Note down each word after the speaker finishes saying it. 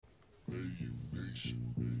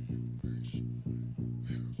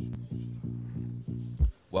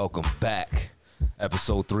Welcome back.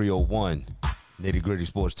 Episode 301, Nitty Gritty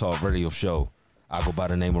Sports Talk radio show. I go by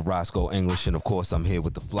the name of Roscoe English, and of course I'm here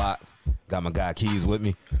with the flock. Got my guy Keys with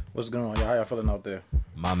me. What's going on, y'all? How y'all feeling out there?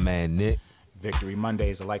 My man Nick. Victory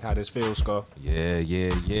Mondays. I like how this feels, Sco. Yeah.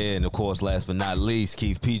 And of course, last but not least,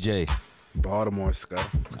 Keith PJ. Baltimore, Scott.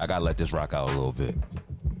 I gotta let this rock out a little bit.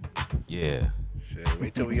 Yeah. Shit,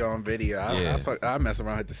 wait till we on video. I mess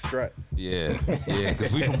around with the strut. Yeah,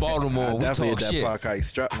 because we from Baltimore, we talk shit. That Park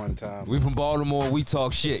strut one time. We from Baltimore, we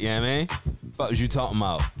talk shit, you know what I mean? Fuck was you talking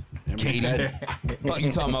about? Katie? Fuck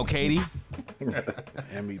you talking about Katie?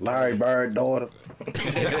 Larry Bird daughter.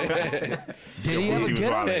 Did he ever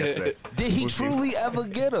get her? Did he truly ever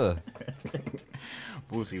get her?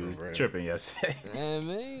 Boosie was tripping yesterday. Yeah,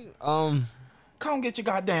 man. Come get your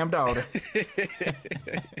goddamn daughter.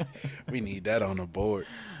 We need that on the board.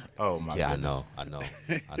 Oh my goodness. I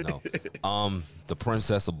know. The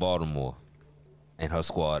Princess of Baltimore and her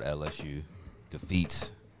squad LSU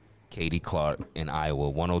defeats Katie Clark in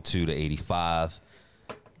Iowa 102-85.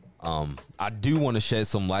 I do want to shed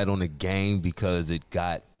some light on the game because it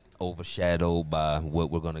got overshadowed by what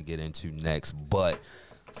we're going to get into next. But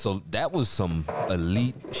so that was some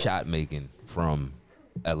elite shot making from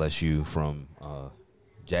LSU, from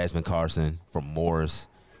Jasmine Carson, from Morris.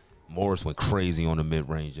 Morris went crazy on the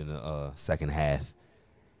mid-range in the second half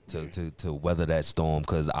to weather that storm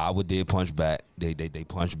because Iowa did punch back. They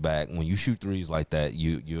punched back. When you shoot threes like that,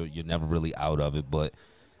 you're never really out of it. But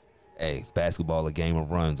hey, basketball a game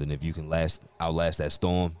of runs, and if you can outlast that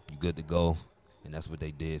storm, you're good to go. And that's what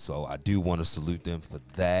they did. So I do want to salute them for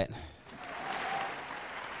that.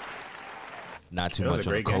 Not too much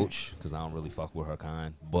on the coach because I don't really fuck with her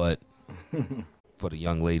kind, but for the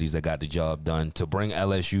young ladies that got the job done to bring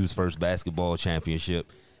LSU's first basketball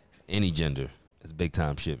championship, any gender, it's big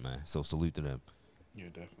time shit, man. So salute to them. Yeah,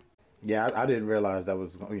 definitely. Yeah, I didn't realize that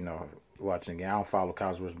was, watching the game. I don't follow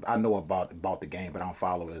college sports. I know about the game, but I don't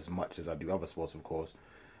follow it as much as I do other sports, of course.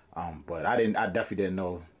 But I definitely didn't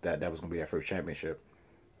know that was going to be their first championship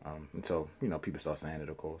until people start saying it,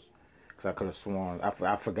 of course. Because I could have sworn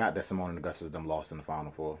I forgot that Simone and Augustus them lost in the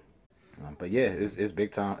Final Four. But yeah, it's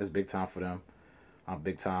big time. It's big time for them.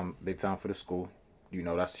 Big time for the school.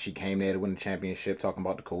 She came there to win the championship. Talking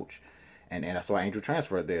about the coach, and that's why Angel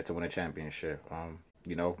transferred there to win a championship. I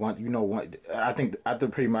think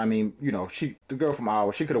pretty much. I mean, the girl from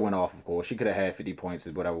Iowa, she could have went off. Of course, she could have had 50 points,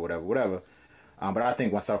 whatever. But I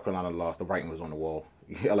think when South Carolina lost, the writing was on the wall.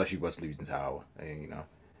 LSU was losing to Iowa, and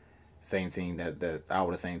same team that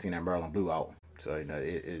Iowa, the same team that Maryland blew out. So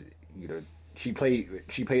she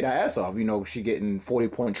played her ass off. She getting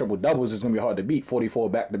 40-point triple doubles is gonna be hard to beat. 44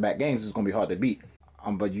 back-to-back games is gonna be hard to beat.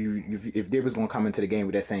 But if they was gonna come into the game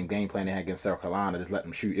with that same game plan they had against South Carolina, just let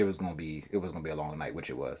them shoot, it was gonna be a long night, which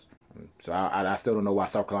it was. So I still don't know why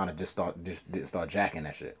South Carolina just didn't start jacking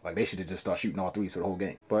that shit. Like they should have just started shooting all threes for the whole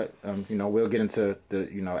game. But we'll get into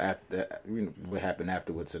what happened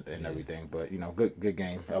afterwards and everything. But good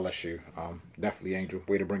game, LSU. Definitely Angel,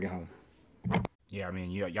 way to bring it home. Yeah, I mean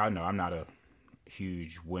y'all know I'm not a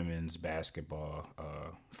huge women's basketball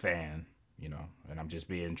fan, and I'm just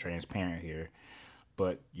being transparent here.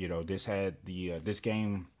 But this had this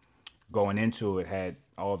game going into it had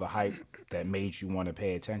all the hype that made you want to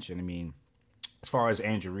pay attention. I mean, as far as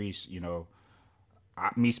Angel Reese,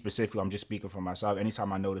 me specifically, I'm just speaking for myself.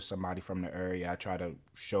 Anytime I notice somebody from the area, I try to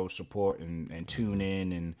show support and tune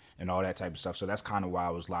in and all that type of stuff. So that's kind of why I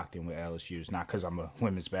was locked in with LSU. It's not because I'm a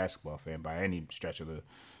women's basketball fan by any stretch of the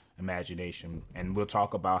imagination. And we'll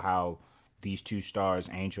talk about how these two stars,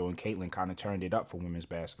 Angel and Caitlin, kind of turned it up for women's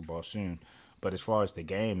basketball soon. But as far as the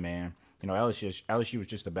game, man, LSU was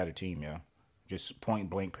just a better team, yo. Just point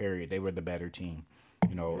blank period. They were the better team.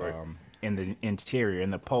 Right. In the interior,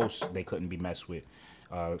 in the post, they couldn't be messed with.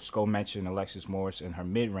 Sko mentioned Alexis Morris in her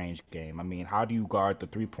mid-range game. I mean, how do you guard the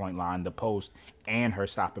three-point line, the post, and her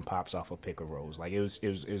stop and pops off of pick and rolls? Like, it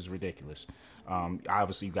was ridiculous.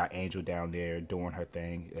 Obviously, you got Angel down there doing her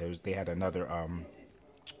thing. They had another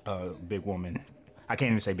big woman. I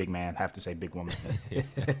can't even say big man. I have to say big woman.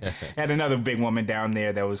 Had another big woman down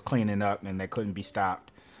there that was cleaning up and that couldn't be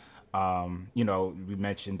stopped. We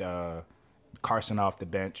mentioned Carson off the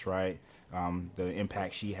bench, right? The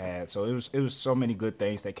impact she had. So it was so many good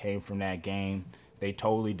things that came from that game. They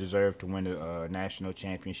totally deserved to win the national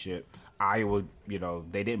championship. Iowa,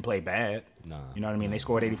 they didn't play bad. Nah, you know what I mean? They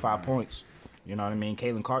scored 85 points. You know what I mean?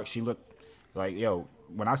 Caitlin Clark, she looked like,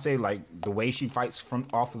 when I say like the way she fights from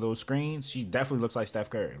off of those screens, she definitely looks like Steph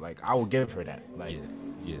Curry. Like I will give her that. Like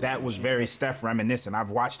that was very Steph reminiscent.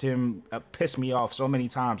 I've watched him piss me off so many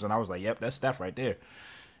times, and I was like, "Yep, that's Steph right there."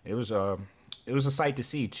 It was a sight to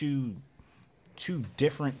see two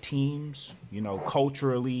different teams. You know,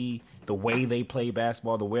 culturally, the way they play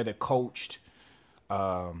basketball, the way they're coached.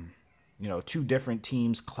 You know, two different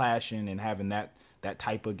teams clashing and having that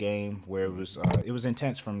type of game where it was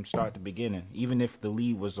intense from start to beginning. Even if the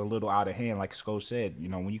lead was a little out of hand, like Sko said, you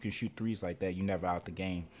know, when you can shoot threes like that, you never out the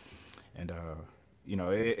game. And you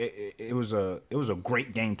know, it was a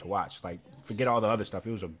great game to watch. Like, forget all the other stuff.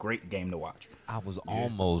 It was a great game to watch. I was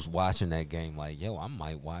almost watching that game like, yo, I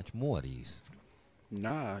might watch more of these.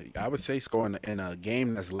 Nah, I would say scoring in a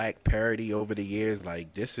game that's lacked parity over the years,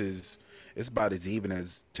 like it's about as even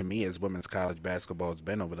as, to me, as women's college basketball has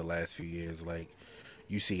been over the last few years. Like,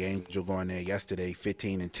 you see Angel going there yesterday,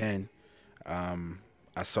 15-10.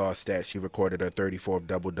 I saw a stat. She recorded her 34th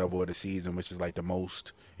double-double of the season, which is like the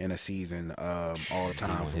most in a season all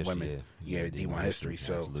time for women. Yeah, D1 history.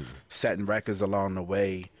 So absolutely. Setting records along the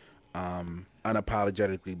way,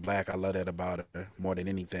 unapologetically black. I love that about her more than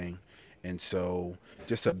anything. And so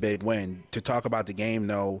just a big win. To talk about the game,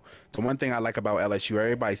 though, the one thing I like about LSU,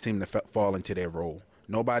 everybody seemed to fall into their role.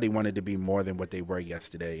 Nobody wanted to be more than what they were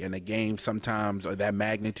yesterday. In a game sometimes of that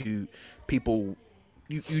magnitude, people,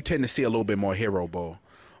 you tend to see a little bit more hero ball.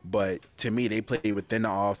 But to me, they played within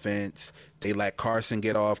the offense. They let Carson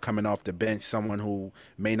get off, coming off the bench, someone who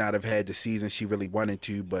may not have had the season she really wanted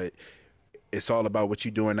to, but it's all about what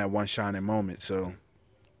you do in that one shining moment. So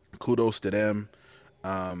kudos to them.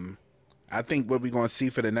 I think what we're going to see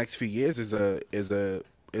for the next few years is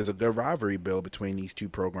a good rivalry build between these two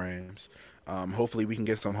programs. Hopefully we can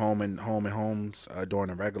get some home and homes during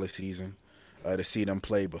the regular season to see them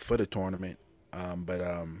play before the tournament. But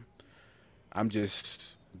I'm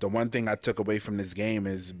just, the one thing I took away from this game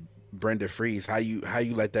is Brenda Freeze. How you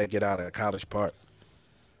let that get out of College Park?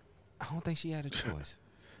 I don't think she had a choice.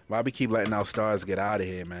 Why we keep letting our stars get out of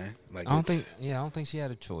here, man? Like, I don't think she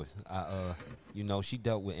had a choice. You know, she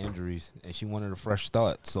dealt with injuries and she wanted a fresh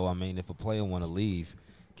start. So I mean, if a player want to leave,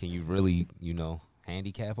 can you really, you know,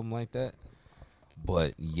 handicap them like that?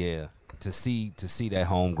 But yeah, to see that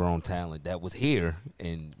homegrown talent that was here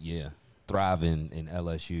and thriving in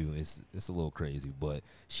LSU, it's a little crazy. But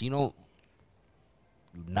she don't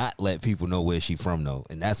not let people know where she from though,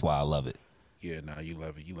 and that's why I love it. Yeah, nah, you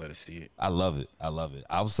love it. You let us see it. I love it.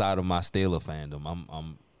 Outside of my Steeler fandom,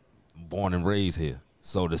 I'm born and raised here.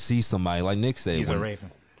 So to see somebody like Nick said, he's a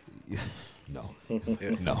Raven. No.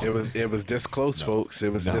 It was this close, folks.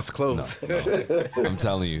 It was this close. No. I'm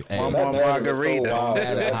telling you. One more margarita. No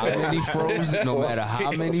matter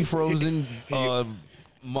how many frozen,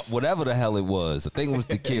 whatever the hell it was. I think it was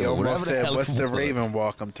tequila. Whatever the hell what's it the was. Raven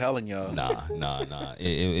walk? I'm telling y'all. Nah.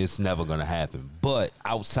 It's never gonna happen. But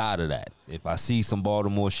outside of that, if I see some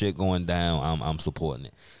Baltimore shit going down, I'm supporting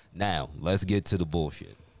it. Now let's get to the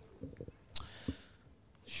bullshit.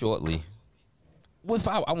 Shortly,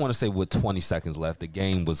 I want to say with 20 seconds left, the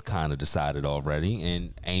game was kind of decided already,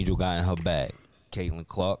 and Angel got in her bag. Caitlin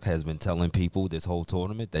Clark has been telling people this whole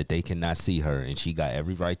tournament that they cannot see her, and she got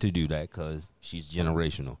every right to do that because she's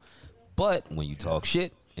generational. But when you talk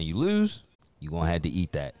shit and you lose, you're going to have to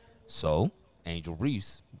eat that. So Angel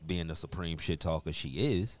Reese, being the supreme shit talker she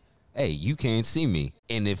is, hey, you can't see me.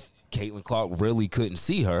 And if Caitlin Clark really couldn't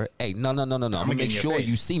see her, hey, no. I'm going to make sure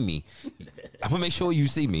you see me. I'm going to make sure you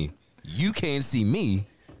see me. You can't see me.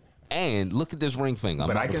 And look at this ring finger. I'm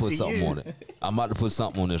about to put something on it. I'm about to put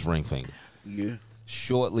something on this ring finger. Yeah.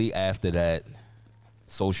 Shortly after that,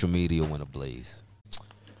 social media went ablaze.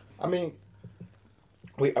 I mean,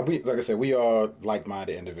 we like I said, we are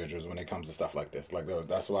like-minded individuals when it comes to stuff like this. Like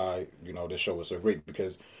that's why, you know, this show is so great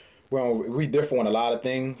because we differ on a lot of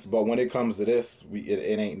things, but when it comes to this, we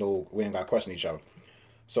ain't got to question each other.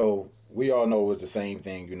 So we all know it's the same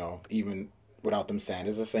thing, you know, even without them saying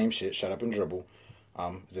it's the same shit. Shut up and dribble.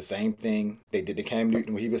 It's the same thing they did to Cam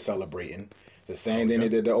Newton when he was celebrating. It's the same thing they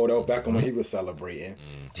did to Odell Beckham when he was celebrating.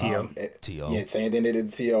 T.O. Yeah, same thing they did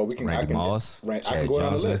to T.O. Randy Moss, I can go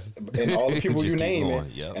down the list. And all the people you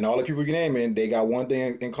naming, and all the people you naming, they got one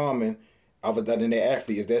thing in common other than their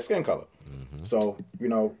athlete is their skin color. Mm-hmm. So, you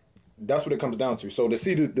know, that's what it comes down to. So to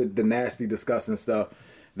see the nasty, disgusting stuff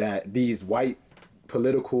that these white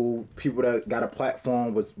political people that got a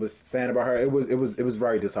platform was saying about her, it was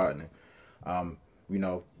very disheartening. You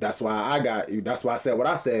know, that's why I said what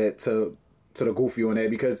I said to the goofy on there,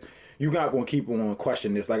 because you're not going to keep on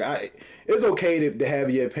questioning this. Like, it's okay to have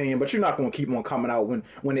your opinion, but you're not going to keep on coming out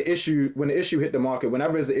when the issue hit the market.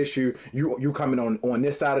 Whenever it's an issue, you coming on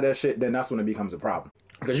this side of that shit, then that's when it becomes a problem.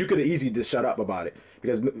 Because you could have easily just shut up about it.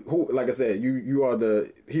 Because who, like I said,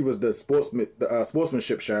 he was the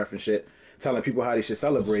sportsmanship sheriff and shit, telling people how they should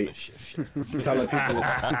celebrate, telling people,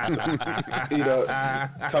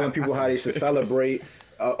 telling people how they should celebrate.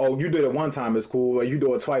 Oh, you did it one time, it's cool. Or you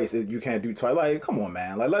do it twice, you can't do twice. Like, come on,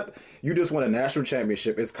 man. Like, you just won a national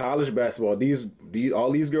championship. It's college basketball.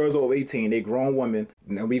 All these girls are over 18. They grown women.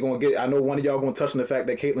 And we gonna get. I know one of y'all gonna touch on the fact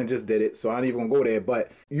that Caitlyn just did it, so I ain't even gonna go there.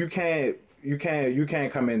 But you can't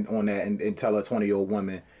come in on that and tell a 20-year-old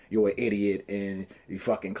woman you're an idiot and you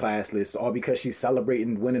fucking classless, all because she's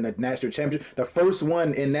celebrating winning a national championship. The first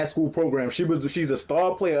one in that school program, she's a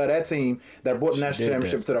star player of that team that brought the national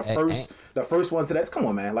championship to the first one to that. Come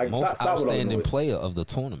on, man. Like, most stop with all the outstanding noise. player of the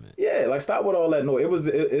tournament. Yeah, like, stop with all that noise.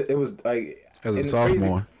 It was like, as a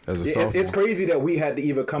sophomore. It's crazy that we had to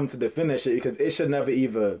even come to defend that shit, because it should never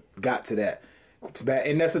even got to that.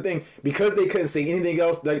 And that's the thing, because they couldn't say anything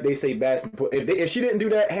else. Like, they say basketball. If she didn't do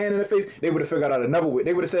that hand in the face, they would have figured out another way.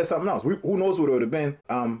 They would have said something else. Who knows what it would have been?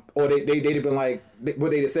 Or they'd have been like, what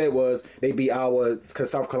they said was they beat because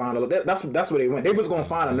South Carolina. That's where they went. They was gonna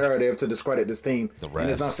find a narrative to discredit this team, and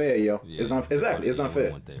it's unfair, yo. Yeah. Exactly, it's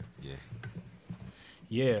unfair.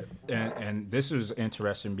 Yeah, and this is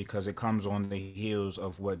interesting because it comes on the heels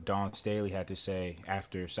of what Dawn Staley had to say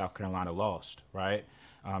after South Carolina lost, right?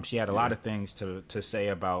 She had a lot of things to say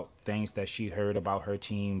about things that she heard about her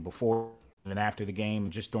team before and after the game,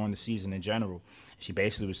 and just during the season in general. She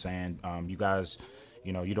basically was saying, you guys,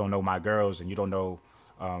 you don't know my girls, and you don't know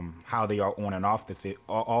how they are on and off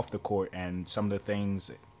the court, and some of the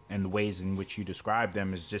things and the ways in which you describe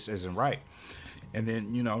them just isn't right. And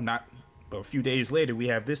then, not a few days later, we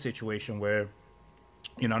have this situation where,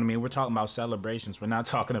 we're talking about celebrations. We're not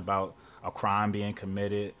talking about a crime being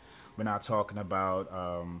committed. We're not talking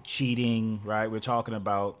about cheating, right? We're talking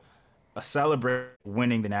about a celebrate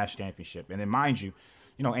winning the national championship. And then, mind you,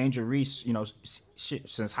 Angel Reese,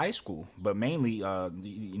 since high school, but mainly,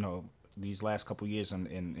 these last couple years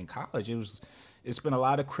in college, it's been a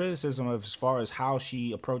lot of criticism of as far as how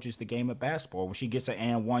she approaches the game of basketball. When she gets an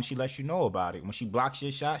and one, she lets you know about it. When she blocks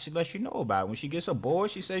your shot, she lets you know about it. When she gets a board,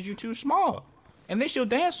 she says you're too small. And then she'll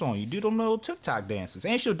dance on you, do them little TikTok dances.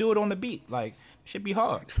 And she'll do it on the beat. Like, it should be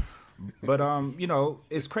hard. But,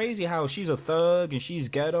 it's crazy how she's a thug and she's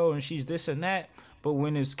ghetto and she's this and that. But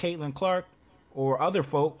when it's Caitlin Clark or other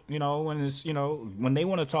folk, when it's, when they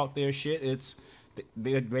want to talk their shit,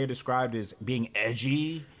 they're described as being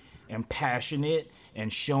edgy and passionate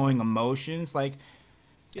and showing emotions. Like,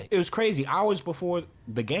 it was crazy. Hours before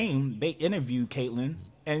the game, they interviewed Caitlin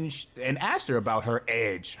and asked her about her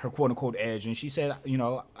edge, her quote unquote edge. And she said,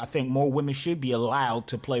 I think more women should be allowed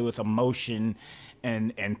to play with emotion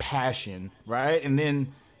and passion, right? And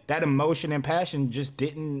then that emotion and passion just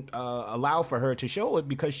didn't allow for her to show it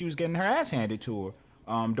because she was getting her ass handed to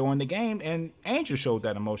her during the game. And Angel showed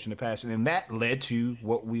that emotion and passion, and that led to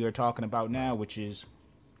what we are talking about now, which is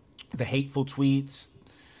the hateful tweets,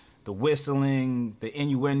 the whistling, the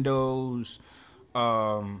innuendos,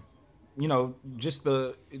 just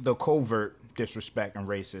the covert disrespect and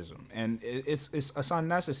racism. And it's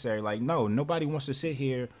unnecessary. Like, no, nobody wants to sit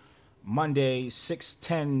here Monday,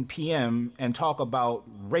 6:10 p.m. and talk about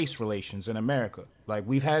race relations in America. Like,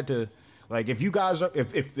 we've had to, like, if you guys are,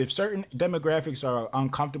 if certain demographics are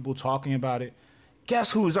uncomfortable talking about it,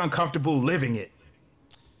 guess who's uncomfortable living it?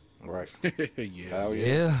 Right.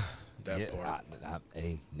 Yeah. That part.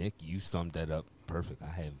 Hey, Nick, you summed that up perfect. I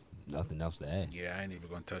have nothing else to add. Yeah, I ain't even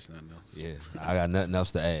gonna touch nothing else. Yeah, I got nothing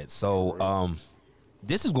else to add. So,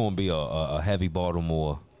 this is gonna be a heavy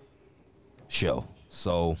Baltimore show.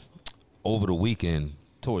 So, over the weekend,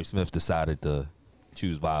 Torrey Smith decided to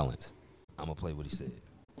choose violence. I'm gonna play what he said.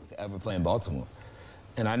 To ever play in Baltimore.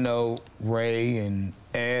 And I know Ray and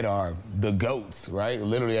Ed are the GOATs, right?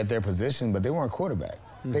 Literally at their position, but they weren't a quarterback.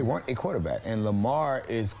 They weren't a quarterback. And Lamar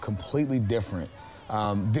is completely different.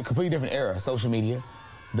 Completely different era. Social media,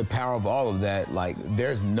 the power of all of that. Like,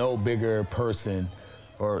 there's no bigger person,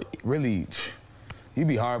 or really, you'd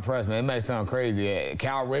be hard pressed, man. It might sound crazy.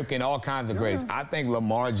 Cal Ripken, all kinds of greats. I think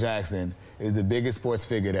Lamar Jackson is the biggest sports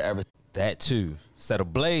figure to ever. That too set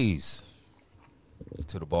ablaze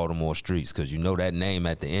to the Baltimore streets, because that name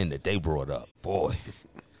at the end that they brought up. Boy,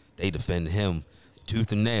 they defended him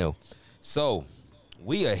tooth and nail. So,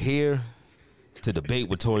 we are here to debate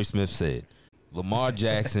what Torrey Smith said. Lamar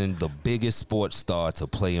Jackson, the biggest sports star to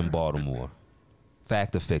play in Baltimore.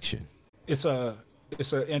 Fact or fiction? It's an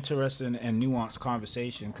interesting and nuanced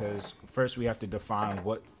conversation, because first we have to define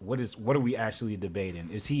what are we actually debating.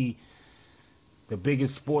 Is he the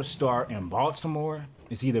biggest sports star in Baltimore?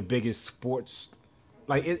 Is he the biggest sports?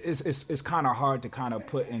 Like, it's kind of hard to kind of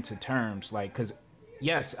put into terms, like, because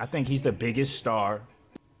yes, I think he's the biggest star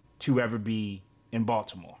to ever be in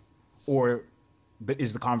Baltimore. Or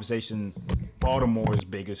is the conversation Baltimore's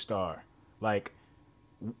biggest star? Like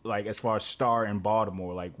as far as star in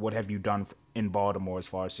Baltimore, like what have you done in Baltimore as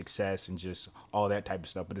far as success and just all that type of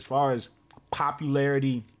stuff. But as far as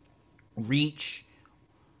popularity, reach,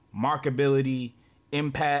 marketability,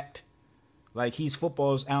 impact, like he's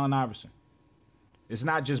football's Allen Iverson. It's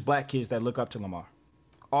not just black kids that look up to Lamar.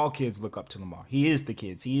 All kids look up to Lamar. He is the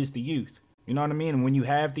kids. He is the youth. You know what I mean? And when you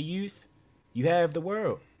have the youth, you have the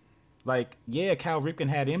world. Like, yeah, Cal Ripken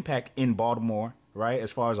had impact in Baltimore, right?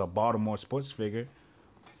 As far as a Baltimore sports figure.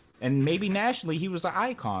 And maybe nationally he was an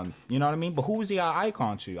icon. You know what I mean? But who was he an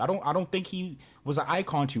icon to? I don't think he was an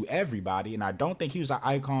icon to everybody, and I don't think he was an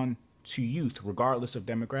icon to youth, regardless of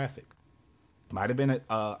demographic. Might have been an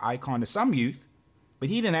icon to some youth, but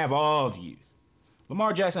he didn't have all the youth.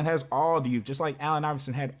 Lamar Jackson has all the youth, just like Allen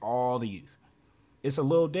Iverson had all the youth. It's a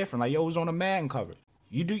little different. Like, yo, it was on a Madden cover.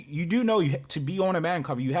 You do know to be on a Madden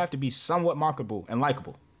cover, you have to be somewhat marketable and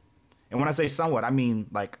likable. And when I say somewhat, I mean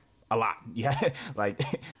like a lot. Yeah, like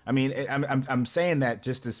I mean I'm saying that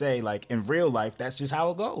just to say, like, in real life, that's just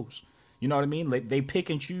how it goes. You know what I mean? Like, they pick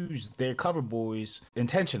and choose their cover boys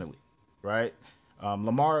intentionally, right?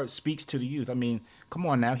 Lamar speaks to the youth. I mean, come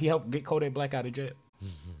on now, he helped get Kodak Black out of jail.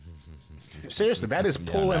 Seriously, that is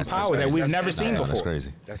pull and power that we've never seen before. That's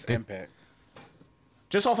crazy. That's impact.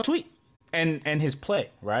 Just off a tweet. And his play,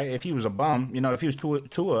 right? If he was a bum, you know, if he was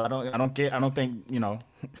Tua, I don't think, you know,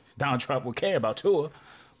 Donald Trump would care about Tua.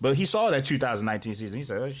 But he saw that 2019 season. He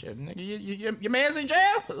said, "Oh shit, nigga, your man's in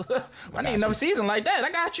jail. I need another season like that. I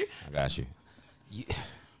got you."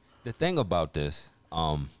 The thing about this,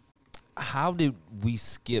 how did we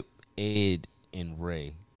skip Ed and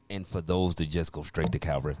Ray, and for those to just go straight to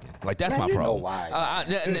Cal Ripken? Like, that's my problem. Know why.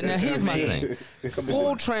 Now here's my thing.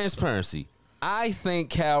 Full transparency. I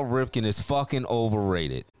think Cal Ripken is fucking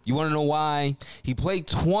overrated. You want to know why? He played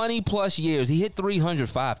 20 plus years. He hit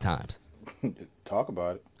 305 times. Talk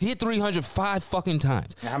about it. He hit 305 fucking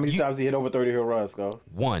times. How many times he hit over 30 hill runs, Skull?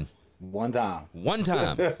 One time.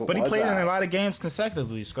 But he played in a lot of games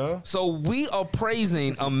consecutively, Skull. So we are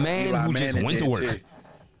praising a man who just went to work.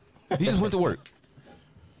 He just went to work.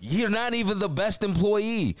 You're not even the best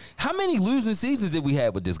employee. How many losing seasons did we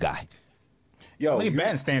have with this guy? Yo, how many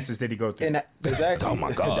batting stances did he go through? Exactly. Oh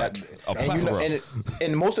my God.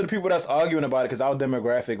 And most of the people that's arguing about it, because our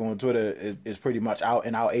demographic on Twitter is pretty much out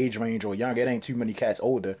in our age range or younger. It ain't too many cats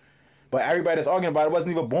older. But everybody that's arguing about it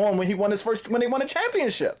wasn't even born when they won a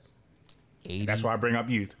championship. 80? That's why I bring up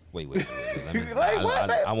youth. Wait. Let me, Like, what?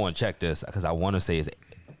 I want to check this because I want to say it's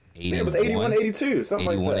 81. It was 81, 82, something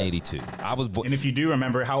 81, like that. 82. I was born. And if you do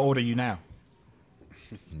remember, how old are you now?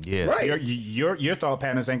 Yeah. Right. Your thought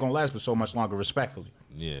patterns ain't gonna last but so much longer, respectfully.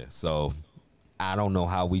 Yeah. So I don't know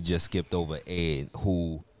how we just skipped over Ed,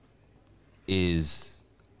 who is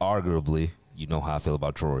arguably, you know how I feel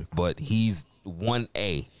about Troy, but he's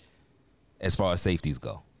 1A as far as safeties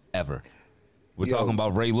go, ever. We're talking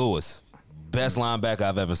about Ray Lewis, best linebacker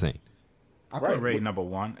I've ever seen. I put Ray number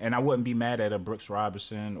 1, and I wouldn't be mad at a Brooks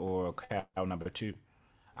Robinson or Cal number 2.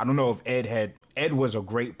 I don't know if Ed was a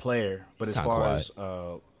great player, but as far as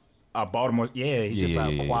a Baltimore, he's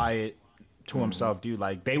just quiet to himself, dude.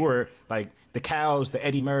 Like, they were like the Cows, the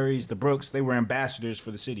Eddie Murrays, the Brooks. They were ambassadors for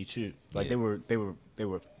the city too. Like they were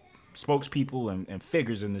spokespeople and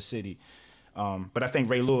figures in the city. But I think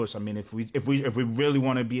Ray Lewis. I mean, if we really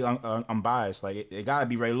want to be unbiased, like it gotta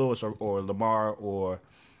be Ray Lewis or Lamar, or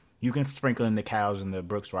you can sprinkle in the Cows and the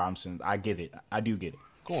Brooks Robinson. I get it. I do get it.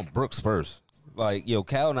 Going Brooks first. Like, yo,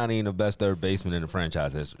 Cal not even the best third baseman in the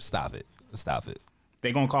franchise history. Stop it.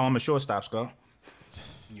 They gonna call him a shortstop, Skull.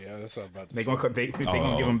 Yeah, that's what I'm about to They say.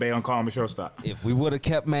 gonna give him bail and call him a shortstop. If we would have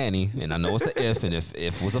kept Manny, and I know it's an if, and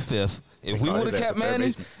if was a fifth, if we would have kept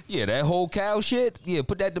Manny, that whole Cal shit,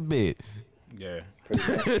 put that to bed. Yeah.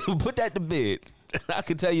 Put that to bed. I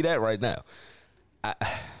can tell you that right now.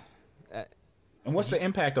 And what's the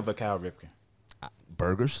impact of a Cal Ripken?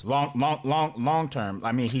 Burgers. Long term.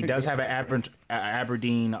 I mean, he does have an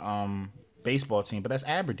Aberdeen baseball team, but that's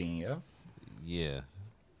Aberdeen, yo. Yeah.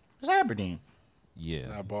 It's Aberdeen. Yeah. It's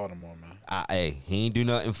not Baltimore, man. Hey, he ain't do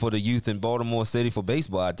nothing for the youth in Baltimore City for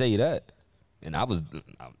baseball. I tell you that. And I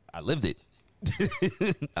lived it.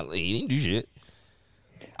 He didn't do shit.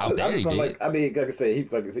 Out there, he did. Like I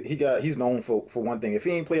said, he's known for one thing. If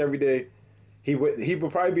he ain't play every day, he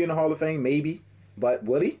would probably be in the Hall of Fame, maybe. But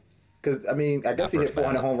would he? Because I mean, I guess he hit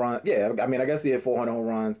 400 home runs. Yeah, I guess he hit 400 home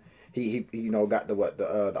runs. He got the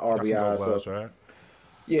RBI. Wells, right?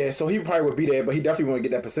 Yeah, so he probably would be there, but he definitely wouldn't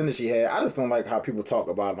get that percentage he had. I just don't like how people talk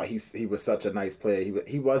about him. Like he was such a nice player.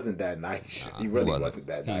 He wasn't that nice. He really wasn't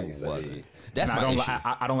that nice. He wasn't. That's And my issue.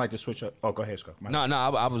 I don't like to switch up. Oh, go ahead, Scott. No,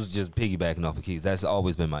 I was just piggybacking off of Keith. That's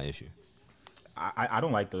always been my issue. I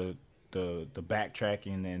don't like the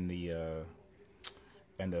backtracking and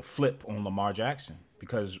the flip on Lamar Jackson,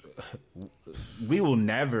 because we will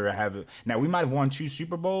never have it. Now, we might have won 2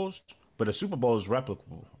 Super Bowls, but a Super Bowl is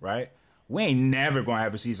replicable, right? We ain't never going to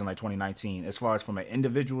have a season like 2019 as far as from an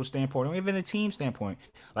individual standpoint or even a team standpoint.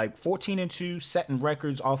 Like 14-2, setting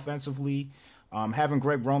records offensively, having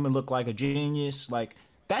Greg Roman look like a genius. Like,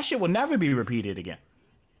 that shit will never be repeated again.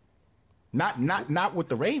 Not with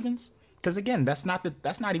the Ravens, because again, that's not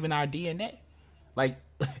even our DNA. Like,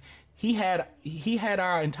 he had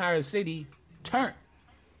our entire city turned,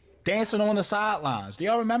 dancing on the sidelines. Do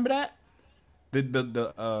y'all remember that?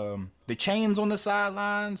 The chains on the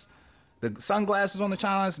sidelines, the sunglasses on the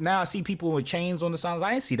sidelines. Now I see people with chains on the sidelines.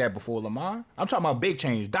 I didn't see that before Lamar. I'm talking about big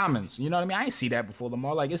chains, diamonds. You know what I mean? I didn't see that before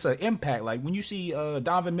Lamar. Like, it's an impact. Like, when you see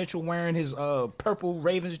Donovan Mitchell wearing his purple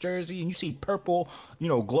Ravens jersey, and you see purple,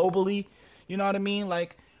 globally. You know what I mean?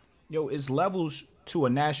 Like, it's levels to a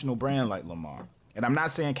national brand like Lamar. And I'm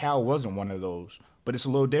not saying Cal wasn't one of those, but it's a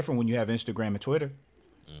little different when you have Instagram and Twitter,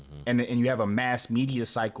 and you have a mass media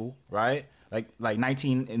cycle, right? Like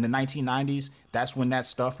in the 1990s, that's when that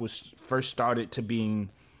stuff was first started to being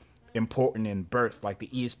important and birthed, like the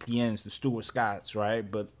ESPNs, the Stuart Scotts, right?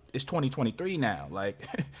 But it's 2023 now. Like,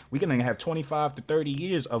 we're gonna have 25 to 30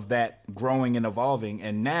 years of that growing and evolving,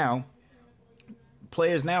 and now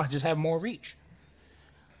players now just have more reach.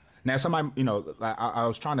 Now, somebody, I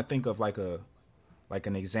was trying to think of like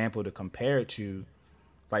an example to compare it to.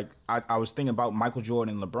 Like, I was thinking about Michael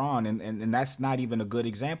Jordan and LeBron, and that's not even a good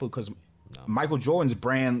example, because Michael Jordan's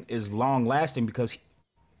brand is long lasting because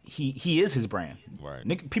he is his brand.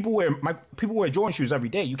 Right. People wear Jordan shoes every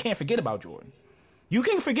day. You can't forget about Jordan. You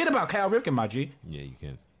can't forget about Cal Ripken, my G. Yeah, you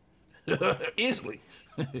can. Easily.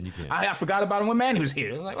 You can. I forgot about him when Manny was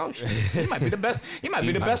here. Like, oh shit, he might be the best. He might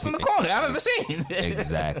be the best in the corner I've ever seen.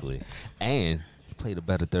 Exactly. And he played a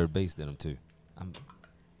better third base than him too.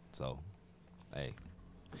 So, hey,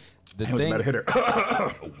 he was a better hitter.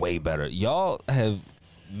 Way better. Y'all have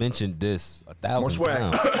mentioned this 1,000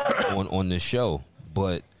 times on this show,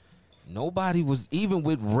 but nobody was, even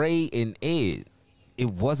with Ray and Ed, it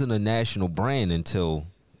wasn't a national brand until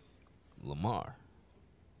Lamar.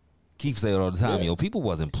 Keith say it all the time, people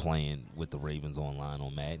wasn't playing with the Ravens online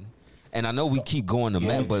on Madden. And I know we keep going to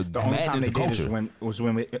Madden, but the only Madden time is they the culture.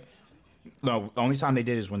 The only time they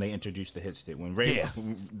did is when they introduced the hit stick. When Ray,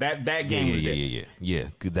 that game was there. Yeah.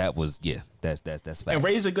 Cause that was that's facts. And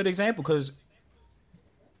Ray's a good example because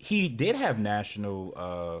he did have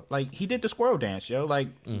national, he did the squirrel dance, yo. Like,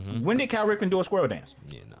 when did Cal Ripken do a squirrel dance?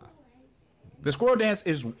 Yeah, nah. The squirrel dance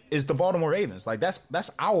is the Baltimore Ravens. Like,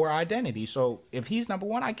 that's our identity. So if he's number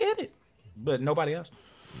one, I get it, but nobody else.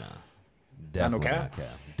 Nah, definitely not Cal.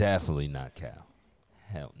 Definitely not Cal.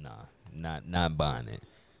 Hell nah, not buying it.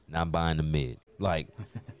 Not buying the mid. Like,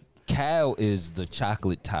 Cal is the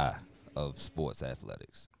chocolate tie of sports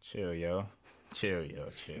athletics. Chill, yo. Chill.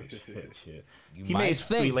 You might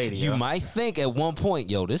think at one point,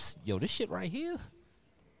 this shit right here.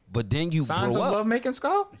 But then you Signs grow of up. love making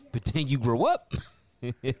skull? But then you grow up.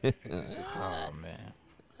 Oh, man.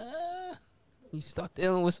 You start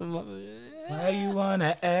dealing with some other. Why you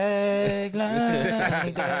wanna act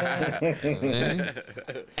like that?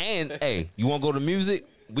 And, hey, you want to go to music?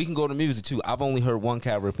 We can go to music, too. I've only heard one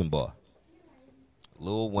Cal Ripken bar.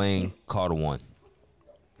 Lil Wayne, Carter 1.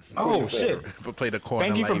 Oh, shit. Play the corner.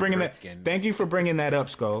 Thank you for bringing that up,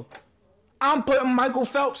 Skull. I'm putting Michael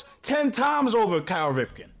Phelps 10 times over Cal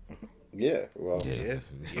Ripken. Yeah, well, Yeah.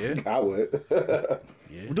 I would.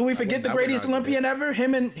 Do we forget the greatest Olympian ever?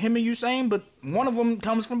 Him and Usain, but one of them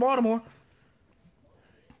comes from Baltimore.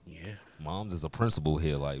 Yeah. Mom's is a principal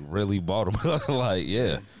here, like, really Baltimore. Like,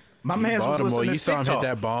 yeah. My man was Baltimore, listening to you saw him Stick hit Talk.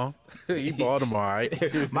 that bomb. He Baltimore, all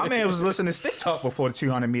right? My man was listening to Stick Talk before the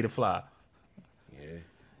 200-meter fly. Yeah.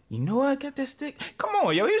 You know what? Get this stick. Come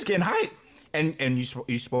on, yo. He was getting hype. And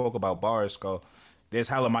you spoke about bars, Skull. There's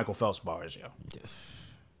hella Michael Phelps bars, yo. Yes.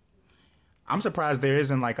 I'm surprised there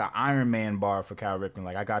isn't like an Iron Man bar for Cal Ripken.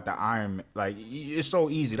 Like, I got the Iron Man. Like, it's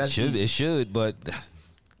so easy. It should, but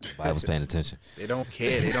I was paying attention. They don't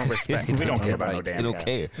care. They don't respect. We don't care about no damn They don't Cal.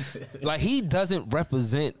 care. Like, he doesn't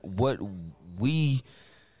represent what we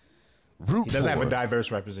root for. He doesn't have a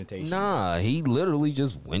diverse representation. Nah, he literally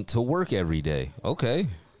just went to work every day. Okay.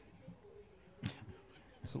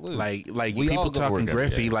 Salute. Like We all people go to work talking every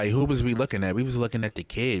Griffey. day. Like who was we looking at? We was looking at the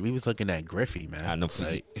kid. We was looking at Griffey, man. I know,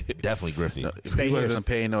 definitely Griffey. If he wasn't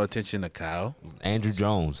paying no attention to Kyle. Andrew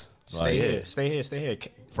Jones. Stay here.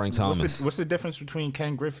 Frank Thomas. What's the difference between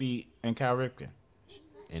Ken Griffey and Cal Ripken?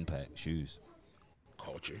 Impact shoes.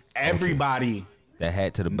 Culture. Everybody, That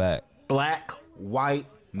hat to the back. black, white,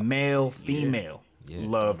 male, female,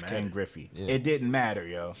 loved Ken Griffey. Yeah. It didn't matter,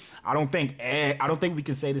 yo. I don't think we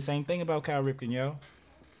can say the same thing about Cal Ripken, yo.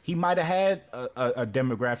 He might have had a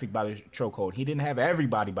demographic by the chokehold. He didn't have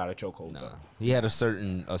everybody by the chokehold, though. He had a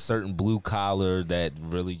certain blue collar that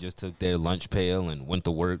really just took their lunch pail and went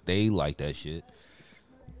to work. They like that shit.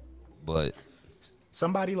 But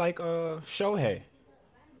Somebody like Shohei,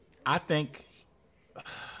 I think.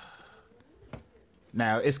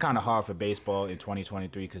 Now it's kind of hard for baseball in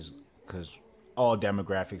 2023 because all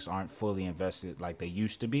demographics aren't fully invested like they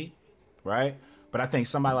used to be, right? But I think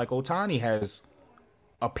somebody like Ohtani has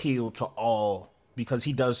appeal to all because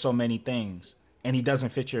he does so many things and he doesn't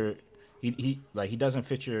fit your he doesn't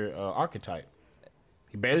fit your archetype.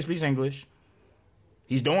 He barely speaks English.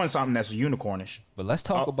 He's doing something that's unicornish. But let's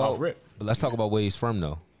talk about where he's from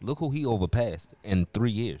though. Look who he overpassed in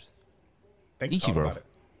 3 years. Ichiro.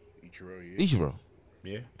 Ichiro.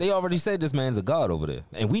 Yeah. They already said this man's a god over there,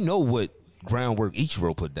 and we know what groundwork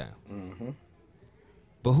Ichiro put down. Mm-hmm.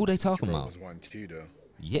 But who they talking Ichiro about? was one too, though.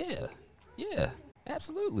 Yeah,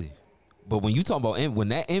 absolutely. But when you talk about when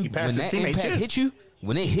that impact hit you,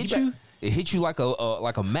 it hit you like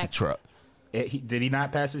a Mack truck. Did he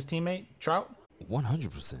not pass his teammate Trout?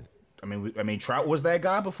 100%. I mean, Trout was that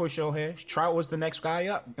guy before Shohei. Trout was the next guy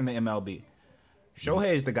up in the MLB.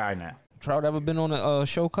 Shohei is the guy now. Trout ever been on a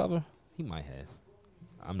show cover? He might have.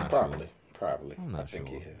 I'm not sure. Probably. I'm not sure.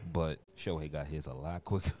 But Shohei got his a lot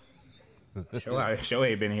quicker.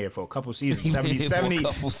 Shohei been here for a couple seasons.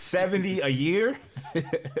 70 a year.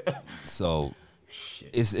 So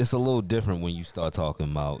it's a little different when you start talking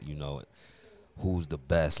about, who's the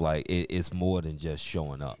best. Like it's more than just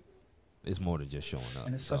showing up. It's more than just showing up.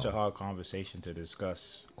 And it's such a hard conversation to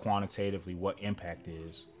discuss quantitatively what impact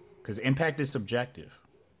is. Because impact is subjective,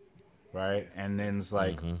 right? And then it's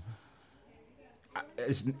like,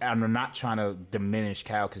 I'm not trying to diminish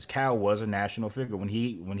Cal because Cal was a national figure when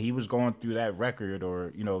he was going through that record,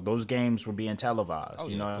 or those games were being televised.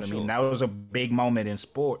 You know what I mean? That was a big moment in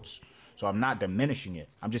sports. So I'm not diminishing it.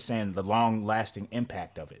 I'm just saying the long-lasting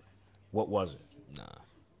impact of it. What was it? Nah,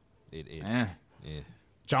 yeah.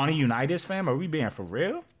 Johnny Unitas fam, are we being for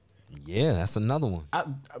real? Yeah, that's another one. I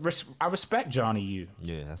respect Johnny U.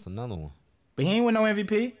 Yeah, that's another one. But he ain't win no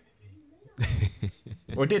MVP.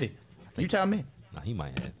 Or did he? You tell me. Nah, he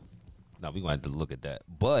might have. Nah, we gonna have to look at that.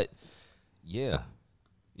 But yeah,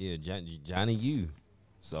 Johnny U.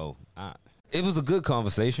 So it was a good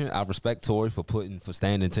conversation. I respect Tory for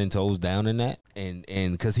standing 10 toes down in that, and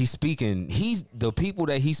because he's the people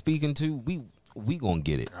that he's speaking to. We gonna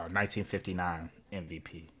get it. 1959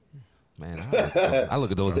 MVP. Man, I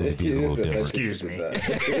look at those MVPs a little different. Excuse me.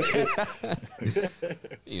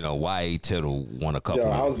 Y.A. Tittle won a couple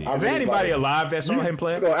of MVPs. Is there anybody alive that saw him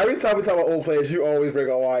play? So every time we talk about old players, you always bring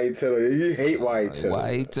up Y.A. Tittle. You hate Y.A. Tittle.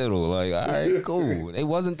 Y.A. Tittle, like, all right, cool. They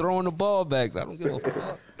wasn't throwing the ball back. I don't give a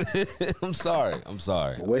fuck. I'm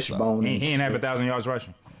sorry. Wishbone. He ain't have 1,000 yards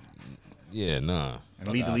rushing. Yeah, nah. And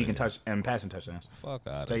lead the league in passing touchdowns. Fuck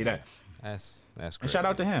out. Tell you that. That's crazy. And shout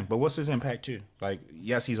out to him. But what's his impact too? Like,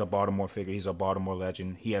 yes, he's a Baltimore figure. He's a Baltimore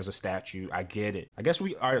legend. He has a statue. I get it. I guess all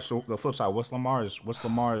right. So the flip side, what's Lamar's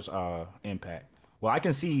impact? Well, I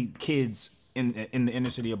can see kids in the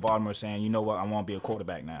inner city of Baltimore saying, you know what, I want to be a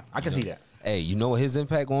quarterback now. I can see that. Hey, you know what his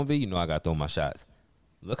impact gonna be? I gotta throw my shots.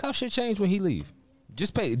 Look how shit changed when he leave.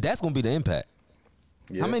 Just pay. That's gonna be the impact.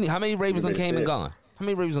 Yeah. How many Ravens done came and gone? How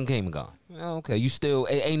many Ravens done came and gone? Okay, you still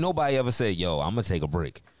ain't nobody ever said, yo, I'm gonna take a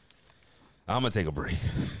break. I'm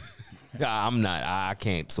not. I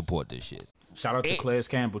can't support this shit. Shout out to Calais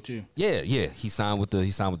Campbell too. Yeah. He signed with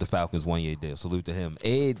the Falcons 1 year deal. Salute to him.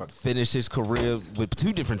 Ed finished his career with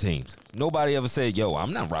 2 different teams. Nobody ever said, "Yo,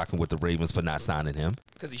 I'm not rocking with the Ravens for not signing him,"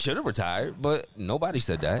 because he should have retired. But nobody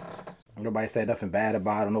said that. Nobody said nothing bad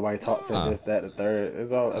about him. Nobody said this, that, the third.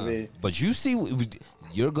 It's all. I mean, but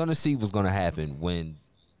you're gonna see what's gonna happen when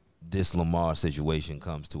this Lamar situation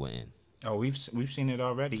comes to an end. Oh, we've seen it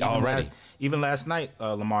already. Even last night,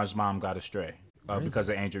 Lamar's mom got astray because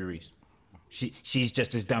of Angel Reese. She's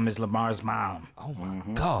just as dumb as Lamar's mom. Oh my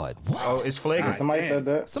God! What? Oh, it's flagrant. Somebody said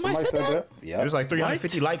that. Somebody said that. Yeah. It was like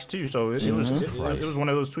 350 likes too. So it was one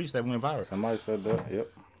of those tweets that went viral. Somebody said that. Yep.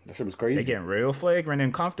 That shit was crazy. They getting real flagrant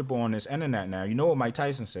and comfortable on this internet now. You know what Mike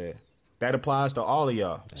Tyson said? That applies to all of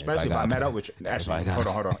y'all, especially if I met up with you. Actually,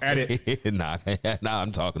 hold on. Edit. nah,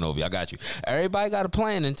 I'm talking over you. I got you. Everybody got a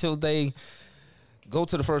plan until they go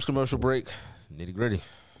to the first commercial break. Nitty Gritty.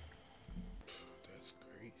 That's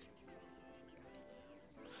great.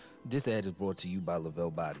 This ad is brought to you by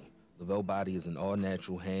Lavelle Body. Lavelle Body is an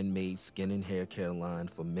all-natural, handmade skin and hair care line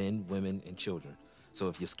for men, women, and children. So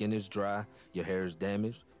if your skin is dry, your hair is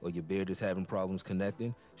damaged, or your beard is having problems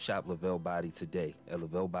connecting, shop Lavelle Body today at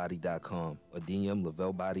lavellebody.com or DM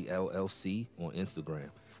Lavelle Body LLC on Instagram.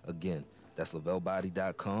 Again, that's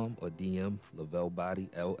lavellebody.com or DM Lavelle Body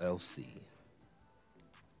LLC.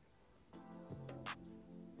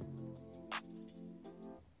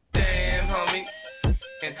 Damn, homie.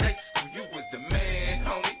 In high school, you was the man,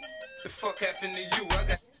 homie. The fuck happened to you? I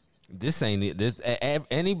got. This ain't it. This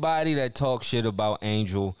anybody that talks shit about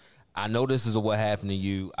Angel, I know this is what happened to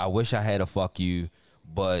you. I wish I had a fuck you,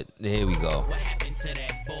 but here we go. What happened to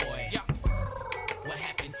that boy? What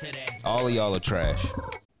happened to that boy? All of y'all are trash.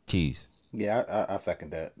 Keys. Yeah, I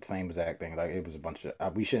second that. Same exact thing. Like, it was a bunch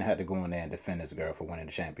of. We shouldn't have to go in there and defend this girl for winning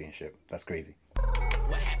the championship. That's crazy.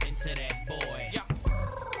 What happened to that boy?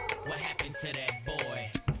 What happened to that boy?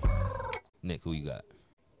 Nick, who you got?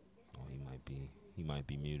 Oh, he might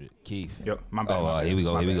be muted. Keith. Yep, my bad. Oh, here we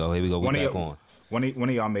go. We back on. One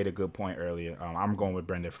of y'all made a good point earlier. I'm going with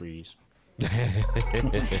Brenda Freeze. What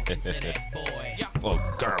happened to that boy? Oh,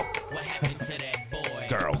 girl. What happened to that boy?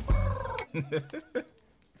 Girl.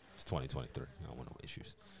 It's 2023. I don't want no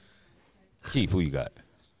issues. Keith, who you got?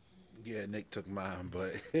 Yeah, Nick took mine,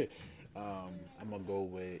 but I'm gonna go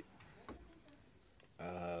with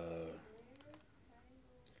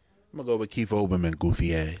Keith Olbermann,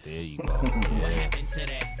 goofy ass. There you go. What Yeah. happened to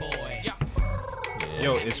that boy?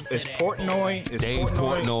 Yo, it's Portnoy. It's Dave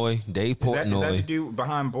Portnoy. Dave Is that the Portnoy. dude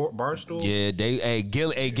behind Barstool? Yeah,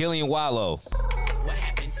 Gillian Wallow. What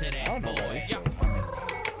happened to I that don't know why they boy? still.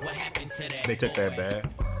 What happened to that They took that bad.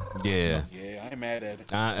 Yeah. Yeah, I ain't mad at it.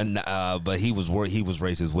 But he was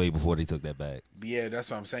racist way before they took that back. Yeah, that's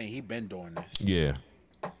what I'm saying. He been doing this. Yeah.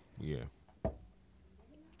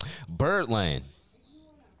 Birdland.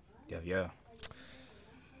 Yeah.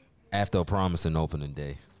 After a promising opening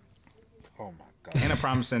day. Oh my god. And a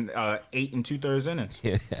promising 8 2/3 innings.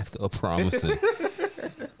 Yeah, after a promising.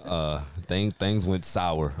 Things went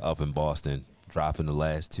sour up in Boston, dropping the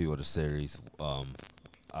last two of the series.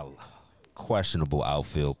 Questionable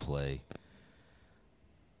outfield play.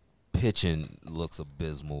 Pitching looks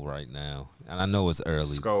abysmal right now, and I know it's early.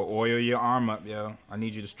 Let's go oil your arm up, yo. I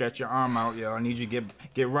need you to stretch your arm out, yo. I need you to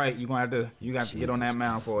get right. You got to get on that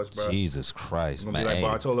mound for us, bro. Jesus Christ, You're man! gonna be like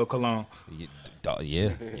Bartolo Colon.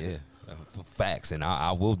 Yeah. Facts, and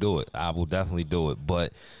I will do it. I will definitely do it.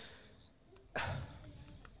 But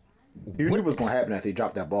You knew what was going to happen after he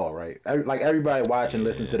dropped that ball, right? Like, everybody watching,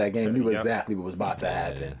 listening to that game knew exactly what was about to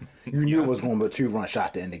happen. You knew it was going to be a 2-run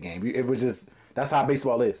shot to end the game. It was just, that's how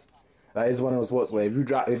baseball is. Like, it's one of those sports where if you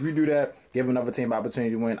do that, give another team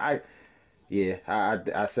opportunity to win. I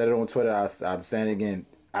said it on Twitter. I'm saying it again.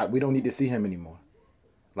 We don't need to see him anymore.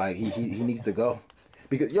 Like, he needs to go.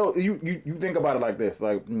 Because you think about it like this,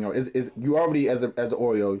 like, you know, is you already as an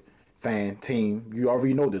Oriole fan team, you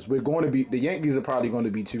already know this. The Yankees are probably going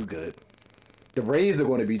to be too good. The Rays are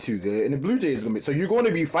going to be too good, and the Blue Jays are going to be. So you're going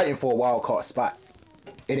to be fighting for a wild card spot,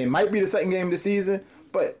 and it might be the second game of the season.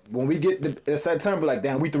 But when we get the September, like,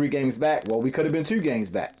 damn, we 3 games back. Well, we could have been 2 games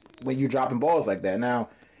back when you dropping balls like that. Now,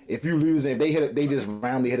 if you lose, if they just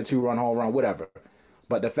randomly hit a 2-run home run, whatever.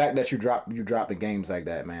 But the fact that you dropping games like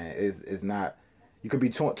that, man, is not. You could be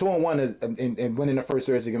 2-1 and winning the first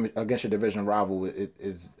series against your division rival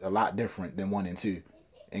is a lot different than 1-2,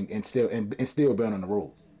 and still being on the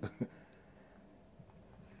road.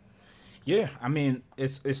 Yeah, I mean,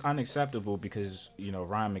 it's unacceptable because, you know,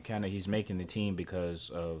 Ryan McKenna, he's making the team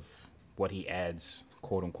because of what he adds,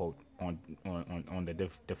 quote unquote, on the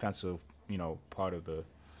defensive, you know, part of the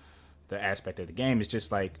aspect of the game. It's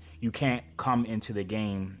just like you can't come into the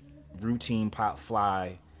game routine pop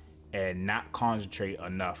fly and not concentrate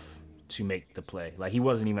enough to make the play. Like, he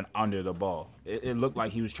wasn't even under the ball. It looked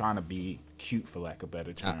like he was trying to be cute, for lack of a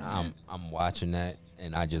better term. I'm watching that,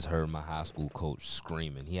 and I just heard my high school coach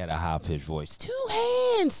screaming. He had a high-pitched voice. 2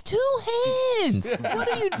 hands! 2 hands! What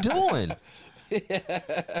are you doing?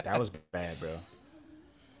 That was bad, bro.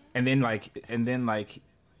 And then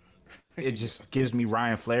it just gives me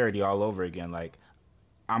Ryan Flaherty all over again. Like,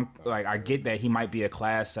 I get that he might be a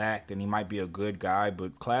class act and he might be a good guy,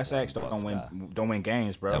 but class acts don't win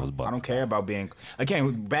games, bro. I don't care about being,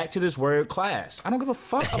 again, back to this word class. I don't give a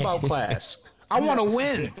fuck about class. I want to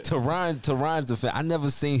win. To Ryan's defense, I never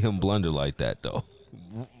seen him blunder like that though.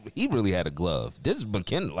 he really had a glove. This is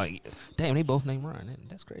McKenna. Like, damn, they both named Ryan.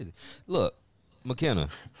 That's crazy. Look, McKenna,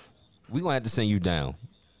 we gonna have to send you down.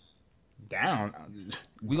 Down.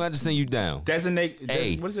 We gonna have to send you down. Designate.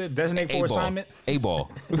 What is it? Designate for assignment.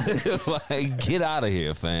 A-ball. Like, get out of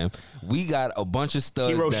here, fam. We got a bunch of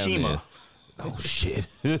studs Hiroshima. down there. Oh shit.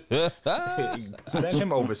 Send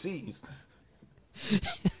him overseas.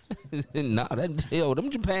 Nah, them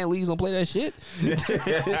Japan leagues don't play that shit.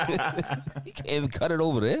 You can't even cut it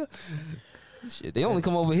over there. Shit, they only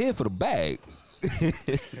come over here for the bag.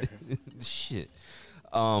 Shit.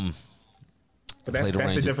 But that's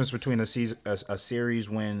the difference between a series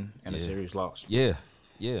win and a series loss. Yeah.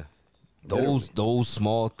 Those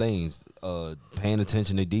small things, paying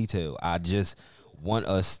attention to detail. I just want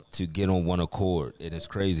us to get on one accord, and it's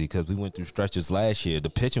crazy because we went through stretches last year.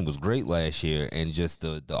 The pitching was great last year, and just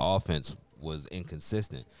the offense was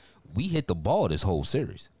inconsistent. We hit the ball this whole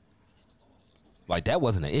series. Like, that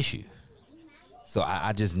wasn't an issue. So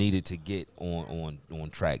I just needed to get on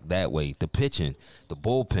track that way. The pitching, the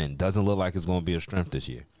bullpen doesn't look like it's going to be a strength this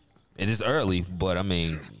year. It is early, but I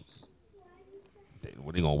mean,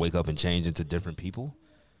 what, they going to wake up and change into different people?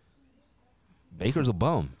 Baker's a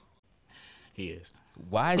bum. He is.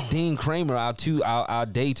 Why is Dean Kramer our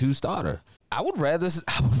day 2 starter? I would rather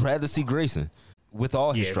see Grayson with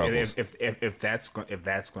all his struggles. If that's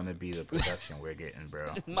going to be the production we're getting, bro.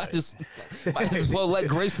 might as well let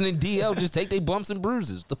Grayson and DL just take their bumps and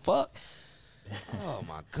bruises. The fuck? Oh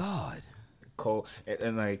my God. Cole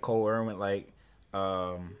Irwin, like,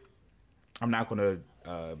 I'm not going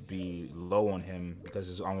to be low on him because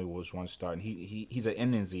it's only was one start, and he's an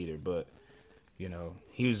innings eater, but you know,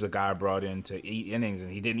 he was the guy brought in to eat innings,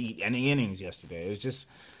 and he didn't eat any innings yesterday.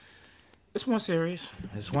 It's one series.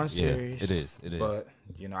 It's one series. Yeah, it is. But,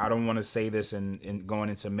 you know, I don't want to say this in going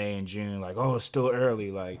into May and June, like, oh, it's still early.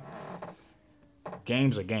 Like,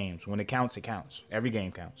 games are games. When it counts, it counts. Every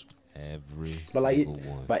game counts. Every single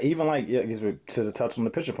one. But even like, to the touch on the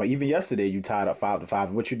pitcher point, even yesterday you tied up 5-5.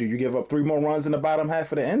 And what you do, you give up 3 more runs in the bottom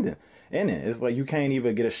half of the inning. It's like you can't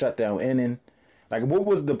even get a shutdown inning. Like, what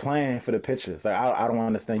was the plan for the pitchers? Like, I don't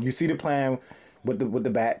understand. You see the plan with the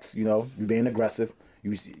bats. You know, you being aggressive.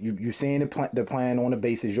 You seeing the plan on the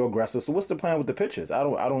bases. You're aggressive. So what's the plan with the pitchers? I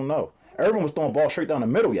don't know. Irvin was throwing ball straight down the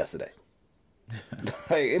middle yesterday.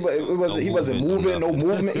 Like, he wasn't moving, no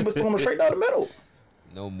movement. He was throwing straight down the middle.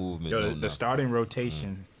 No movement. The starting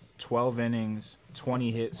rotation, 12 innings,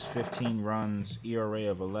 20 hits, 15 runs,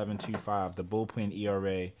 ERA of 11.25. The bullpen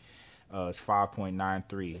ERA is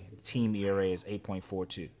 5.93. The team ERA is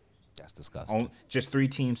 8.42. That's disgusting. Just 3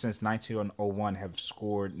 teams since 1901 have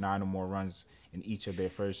scored 9 or more runs in each of their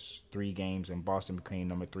first 3 games, and Boston became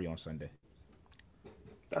number 3 on Sunday.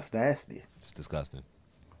 That's nasty. It's disgusting.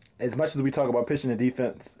 As much as we talk about pitching and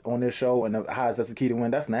defense on this show and how that's the key to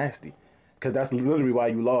win, that's nasty. Because that's literally why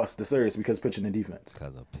you lost the series, because pitching and defense.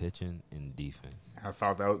 Because of pitching and defense. I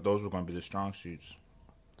thought those were going to be the strong suits.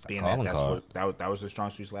 Being that was the strong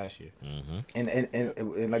suits last year. Mm-hmm.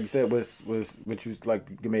 And like you said, which was like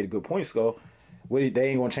you made a good point, Skull. They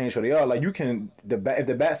ain't gonna change who they are. Like, you can if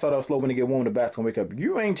the bats start off slow when they get warm, the bats gonna wake up.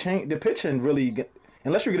 You ain't change the pitching really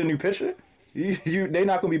unless you get a new pitcher. They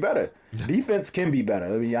not gonna be better. Defense can be better.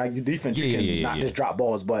 I mean, your defense you can not just drop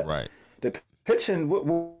balls, but right. The pitching,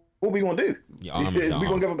 what we gonna do? Your arm is we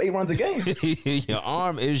gonna give up 8 runs a game. Your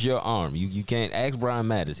arm is your arm. You can't ask Brian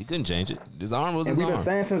Mattis. He couldn't change it. His arm was his arm. We've been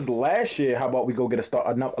saying since last year, how about we go get a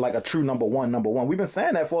start, like a true number one. We've been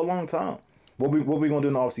saying that for a long time. What we gonna do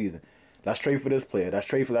in the offseason? Let's trade for this player. Let's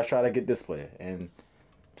try to get this player. And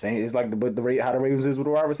saying it's like how the Ravens is with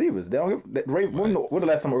the wide receivers. They don't give, when the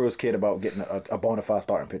last time the Orioles cared about getting a bona fide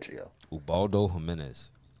starting pitcher, yo? Ubaldo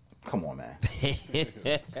Jimenez. Come on, man.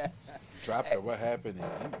 Dropped it. What happened?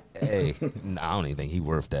 Hey, I don't even think he's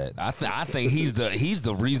worth that. I think he's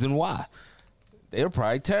the reason why. They're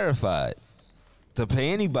probably terrified to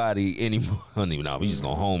pay anybody any money. No, we just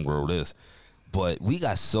gonna home grow this. But we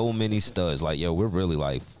got so many studs. Like, we're really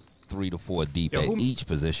like 3 to 4 deep at each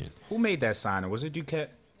position. Who made that signing? Was it Duquette?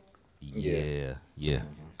 Yeah.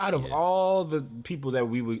 Out of all the people that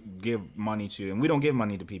we would give money to, and we don't give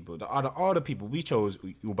money to people, out of all the people, we chose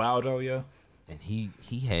Ubaldo, And he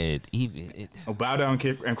had Ubaldo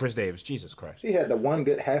and Chris Davis. Jesus Christ. He had the one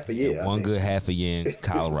good half a year. Good half a year in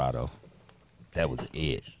Colorado. That was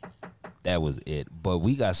it. But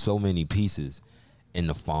we got so many pieces in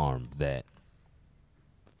the farm that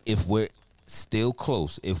if we're still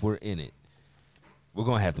close, if we're in it, we're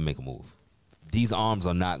going to have to make a move. These arms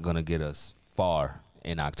are not going to get us far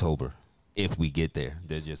in October if we get there.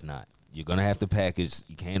 They're just not. You're going to have to package.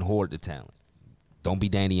 You can't hoard the talent. Don't be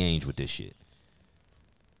Danny Ainge with this shit.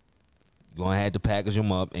 You're going to have to package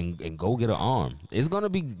them up and go get an arm. It's going to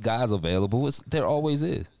be guys available. There always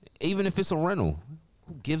is. Even if it's a rental,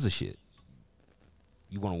 who gives a shit?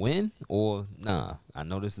 You want to win or nah? I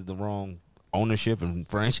know this is the wrong ownership and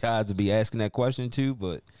franchise to be asking that question to,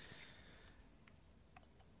 but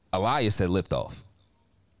Elias said lift off.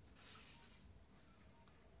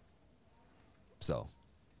 So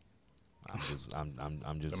I'm just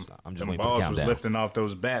waiting for the countdown. Was lifting off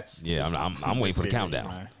those bats. Yeah, I'm waiting for the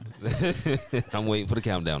countdown. I'm waiting for the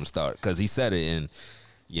countdown to start because he said it, and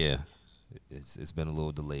yeah, it's been a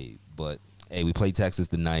little delayed. But hey, we played Texas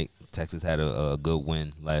tonight. Texas had a good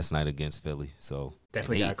win last night against Philly, so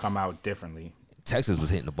definitely got to come out differently. Texas was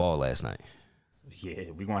hitting the ball last night.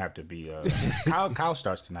 Yeah, we're gonna have to be. Kyle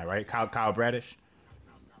starts tonight, right? Kyle Bradish.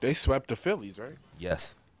 They swept the Phillies, right?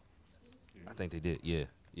 Yes, I think they did. Yeah.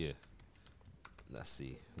 Let's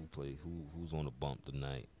see who played. Who's on the bump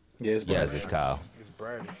tonight? Yeah, it's Kyle. It's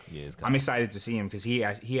Brady. Yeah, it's Kyle. I'm excited to see him because he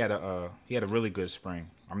had a really good spring.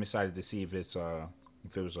 I'm excited to see if it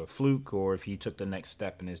was a fluke or if he took the next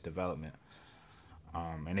step in his development.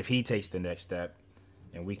 And if he takes the next step,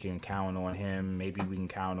 and we can count on him, maybe we can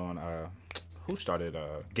count on who started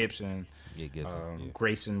Gibson. Yeah, Gibson.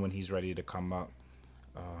 Grayson when he's ready to come up.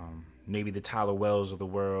 Maybe the Tyler Wells of the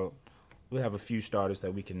world. We'll have a few starters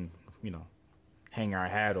that we can, hang our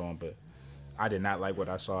hat on, but I did not like what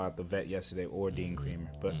I saw at the vet yesterday or Dean Creamer,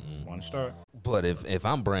 but one start. But if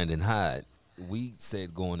I'm Brandon Hyde, we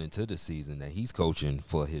said going into the season that he's coaching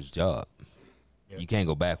for his job. Yep. You can't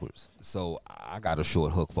go backwards. So I got a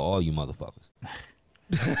short hook for all you motherfuckers.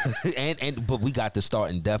 But we got to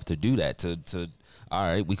start in depth to do that. To all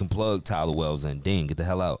right, we can plug Tyler Wells and Dean, get the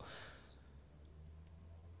hell out.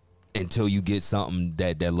 Until you get something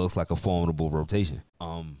that looks like a formidable rotation.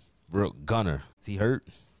 Gunner, is he hurt?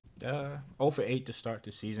 0 for 8 to start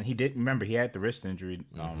the season. He had the wrist injury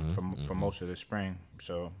from most of the spring.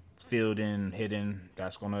 So fielding, hitting,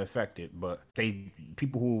 that's going to affect it. But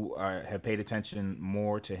people who have paid attention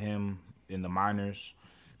more to him in the minors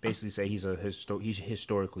basically say he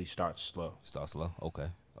historically starts slow. Starts slow? Okay.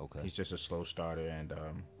 He's just a slow starter. And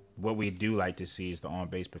what we do like to see is the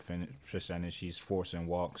on-base percentage. He's forcing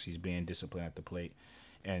walks. He's being disciplined at the plate.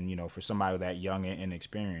 And, for somebody that young and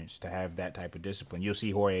inexperienced to have that type of discipline, you'll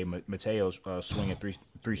see Jorge Mateo swing at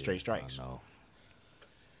three straight strikes. I know.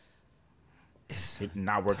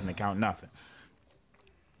 Not working to count nothing.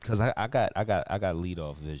 Because I got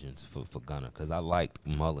leadoff visions for Gunner because I liked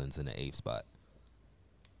Mullins in the 8th spot.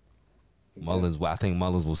 Mullins, I think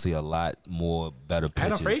Mullins will see a lot more better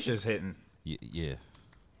pitches. Adam Frazier's hitting. Yeah.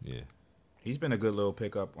 He's been a good little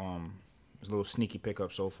pickup. His little sneaky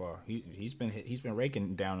pickup so far. He's been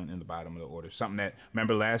raking down in the bottom of the order. Something that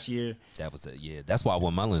remember last year. That was That's why I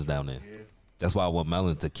want Mullins down there. Yeah. That's why I want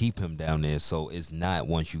Mullins to keep him down there. So it's not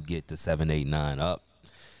once you get to 7, 8, 9 up,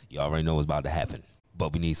 you already know what's about to happen.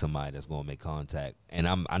 But we need somebody that's going to make contact. And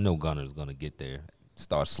I know Gunner's going to get there.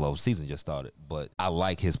 Start slow. Season just started. But I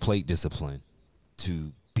like his plate discipline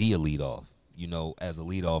to be a leadoff. As a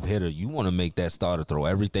leadoff hitter, you want to make that starter throw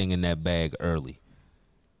everything in that bag early.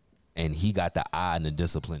 And he got the eye and the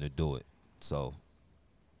discipline to do it. So,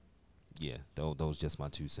 yeah, those just my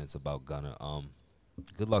 2 cents about Gunner.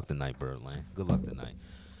 Good luck tonight, Birdland. Good luck tonight.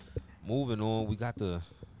 Moving on, we got the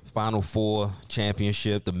Final Four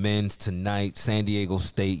championship, the men's tonight, San Diego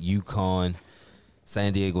State, UConn.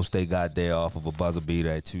 San Diego State got there off of a buzzer beater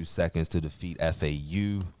at 2 seconds to defeat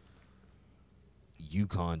FAU.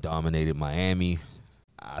 UConn dominated Miami.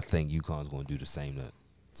 I think UConn's going to do the same to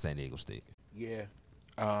San Diego State. Yeah.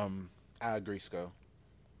 I agree, Sco.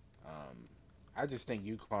 I just think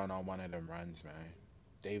UConn on one of them runs, man.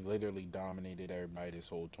 They've literally dominated everybody this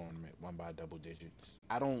whole tournament, won by double digits.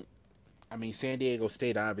 San Diego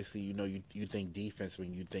State, obviously, you think defense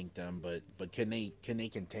when you think them, but can they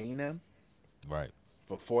contain them? Right.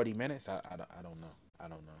 For 40 minutes? I don't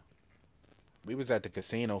know. We was at the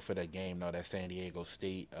casino for that game, though, that San Diego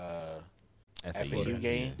State FAU game.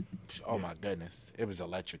 Yeah. Oh, my goodness. It was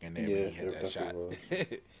electric in there when he hit that shot.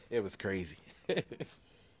 It was crazy.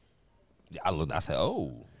 I said,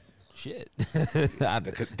 oh, shit.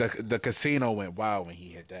 The casino went wild when he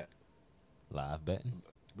hit that. Live betting?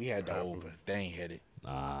 We had the over. They ain't hit it.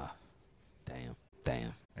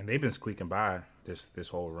 Damn. And they've been squeaking by this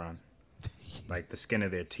whole run. Like the skin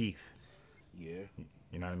of their teeth. Yeah.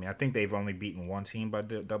 You know what I mean? I think they've only beaten one team by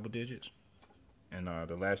double digits. And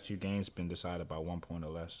the last 2 games been decided by 1 point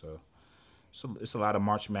or less. So it's a lot of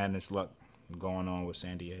March Madness luck going on with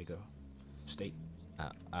San Diego State.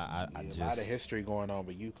 A lot of history going on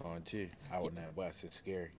with UConn, too, out in that West. It's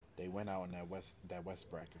scary. They went out in that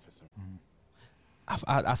West bracket for some.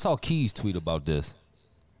 I saw Keys tweet about this.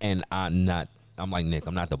 And I'm like Nick,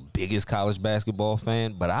 I'm not the biggest college basketball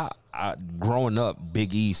fan, but I growing up,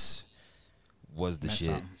 Big East was the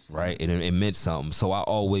shit, right? And it meant something. So I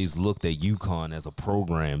always looked at UConn as a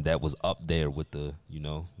program that was up there with the,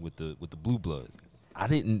 with the Blue Bloods.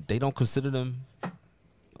 They don't consider them.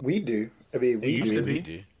 We do. I mean, They used to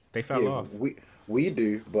be. They fell off. We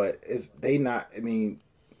do, but they not. I mean,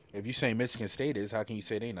 If you say Michigan State is, how can you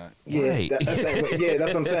say they not? yeah, Right. that's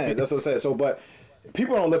what I'm saying. That's what I'm saying. So, but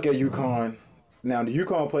people don't look at UConn now. The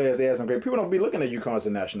UConn players, they have some great. People don't be looking at UConn as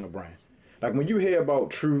a national brand. Like when you hear about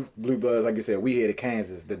true blue bloods, like you said, we hear the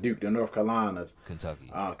Kansas, the Duke, the North Carolinas, Kentucky,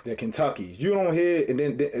 the Kentuckys. You don't hear, and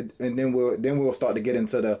then we'll start to get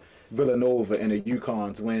into the Villanova and the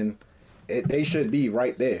UConns when they should be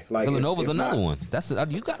right there. Like Villanova's if another not, one. That's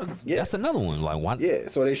That's another one. Like why? Yeah,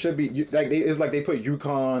 so they should be it's like they put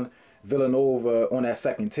UConn, Villanova on that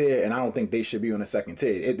second tier, and I don't think they should be on the second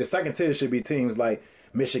tier. The second tier should be teams like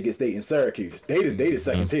Michigan State and Syracuse. They the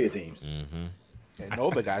second tier teams. Mm-hmm. And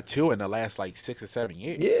Nova got 2 in the last like 6 or 7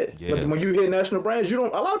 years. Yeah, but when you hear national brands, a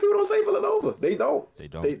lot of people don't say Villanova. They don't.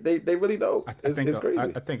 They really don't. It's crazy.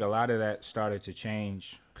 I think a lot of that started to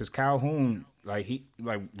change because Calhoun,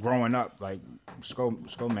 growing up, like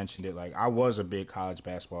Sko mentioned it. Like I was a big college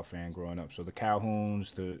basketball fan growing up. So the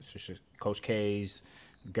Calhouns, the Coach K's,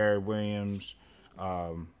 Gary Williams,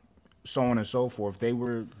 so on and so forth. They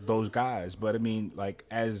were those guys. But I mean, like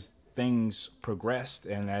as things progressed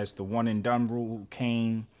and as the one and done rule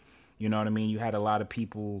came, you know what I mean? You had a lot of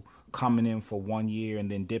people coming in for 1 year and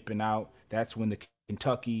then dipping out. That's when the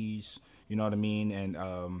Kentuckys, you know what I mean, and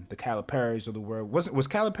the Calipari's of the world. Was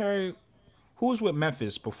Calipari? Who was with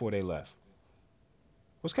Memphis before they left?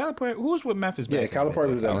 Was Calipari? Who was with Memphis? Yeah,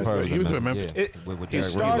 Calipari was at Memphis. He was with Memphis. Yeah. It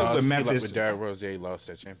started with Memphis. With Derrick Rose, he lost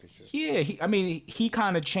that championship. Yeah, he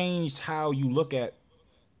kind of changed how you look at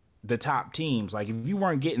the top teams. Like if you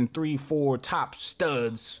weren't getting 3-4 top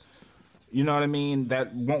studs, you know what I mean,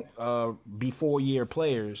 that won't be 4-year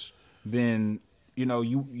players, then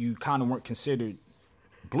you kind of weren't considered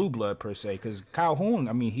blue blood per se. Because Calhoun,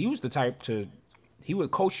 I mean, he was the type he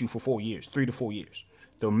would coach you for 4 years, 3 to 4 years.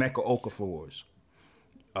 The Mecca Okafors,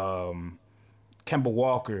 Kemba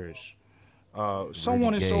Walkers, so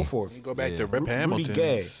on and so forth. You go back to Rip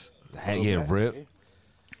Hamilton. Rip.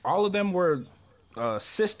 All of them were not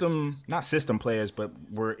system players, but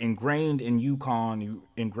were ingrained in UConn,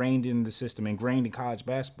 ingrained in the system, ingrained in college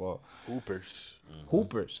basketball.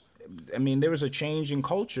 Hoopers. I mean, there was a change in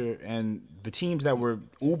culture, and the teams that were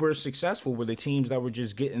uber successful were the teams that were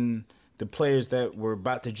just getting the players that were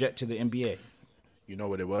about to jet to the NBA. You know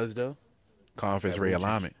what it was though? Conference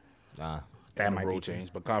realignment. That might rule be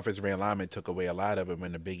change, but conference realignment took away a lot of it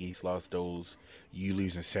when the Big East lost those. You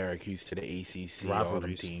losing Syracuse to the ACC, all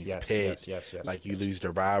them teams, Pitt. Yes. Like you lose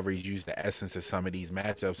the rivalries, use the essence of some of these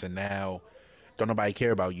matchups, and now don't nobody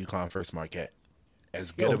care about UConn versus Marquette.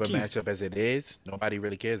 As good of a matchup as it is, nobody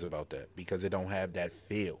really cares about that because it don't have that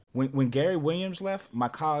feel. When Gary Williams left, my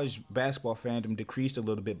college basketball fandom decreased a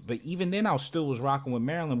little bit, but even then I still was rocking with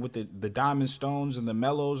Maryland with the Diamond Stones and the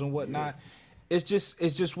Mellows and whatnot. Yeah. It's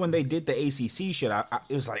just when they did the ACC shit,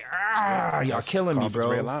 it was like, y'all killing me,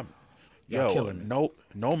 bro. Yo, killing me.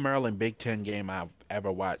 No Maryland Big Ten game I've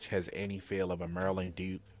ever watched has any feel of a Maryland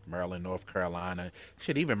Duke, Maryland North Carolina,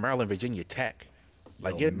 shit, even Maryland Virginia Tech.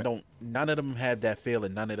 Like none of them had that feel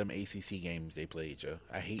in none of them ACC games they played, yo.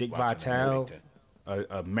 I hate Dick watching Vitale,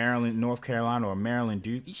 a Maryland North Carolina or Maryland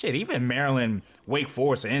Duke. Shit, even Maryland Wake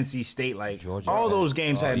Forest or NC State, like Georgia all those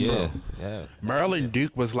games had yeah. Maryland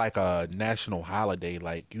Duke was like a national holiday.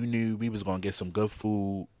 Like you knew we was gonna get some good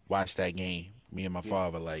food, watch that game. Me and my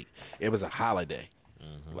father, like it was a holiday.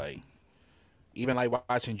 Mm-hmm. Like even like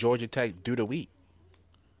watching Georgia Tech do the week.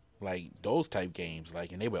 Like those type games,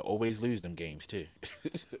 like, and they would always lose them games too.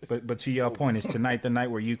 but to your point, is tonight the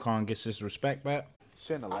night where UConn gets his respect back?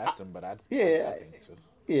 Shouldn't have left them, but I think so.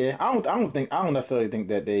 Yeah, I don't necessarily think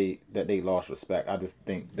that they lost respect. I just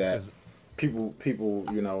think that people,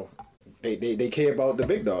 they care about the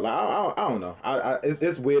big dog. Like, I don't know.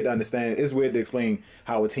 It's weird to understand. It's weird to explain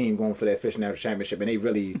how a team going for that fishing national championship and they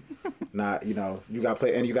really not. You got to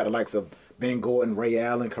play, and you got the likes of Ben Gordon, Ray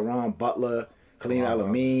Allen, Karan Butler, Khalil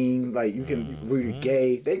Alameen, like you can Rudy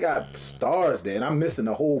Gay. They got stars there, and I'm missing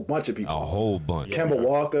a whole bunch of people. A whole bunch. Kemba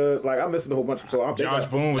Walker, like I'm missing a whole bunch. So Josh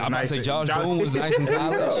Boone was nice. Josh Boone was nice in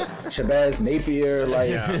college. Shabazz Napier, like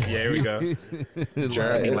here we go.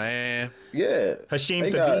 Jeremy Lamb. Yeah,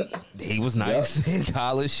 Hashim Thabit. He was nice in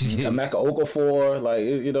college. Emeka Okafor, like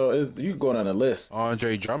you going on the list.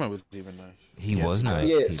 Andre Drummond was even nice. He was nice.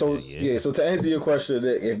 Yeah. So to answer your question,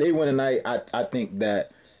 if they win tonight, I think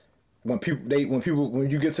that when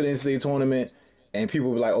you get to the NCAA tournament And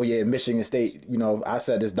people were like, "Oh yeah, Michigan State." You know, I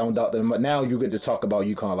said this, don't doubt them. But now you get to talk about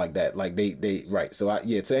UConn like that, like they right. So to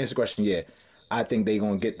answer the question, yeah, I think they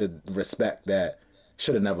gonna get the respect that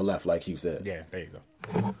should have never left, like you said. Yeah, there you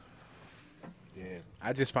go. Yeah,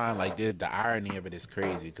 I just find like the irony of it is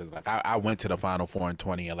crazy because like I went to the Final Four in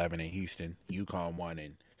 2011 in Houston. UConn won,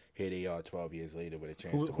 and here they are 12 years later with a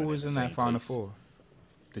chance to win. Who was in that Final Four?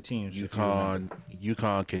 The teams. UConn,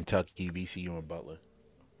 Kentucky, VCU, and Butler.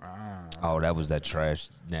 Oh, that was that trash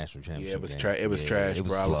national championship. Yeah, it was game. It was trash, it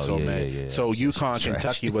bro. I was slow. so mad. Yeah. So UConn, Trash.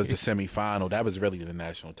 Kentucky was the semifinal. That was really the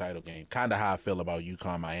national title game. Kind of how I feel about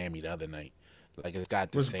UConn, Miami the other night. Like it's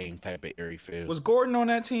got the same type of eerie feel. Was Gordon on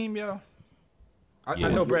that team, yo? I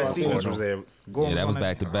know Brad Stevens was there. Gordon that was on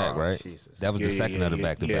back to team? back, right? Jesus. That was the second of the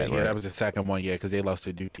back to back, right? Yeah, that was the second one, yeah, because they lost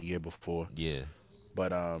to Duke the year before. Yeah.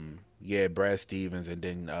 But yeah, Brad Stevens, and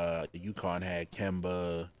then UConn had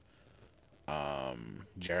Kemba,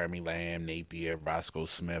 Jeremy Lamb, Napier, Roscoe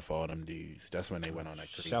Smith, all them dudes. That's when they went on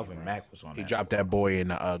that crazy Shelvin run. Mack was on He that. dropped that boy in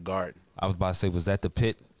the guard. I was about to say, was that the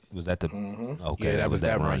pit? Was that the? Okay, Yeah, that was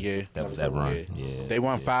that run. run. Yeah, that was that run. Yeah, they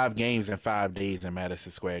won 5 games in 5 days in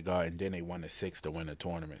Madison Square Garden. Then they won the 6th to win the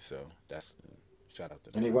tournament. So that's shout out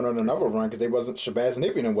to them. And they went on another run because they wasn't Shabazz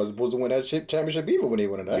Napier was supposed to win that championship either when they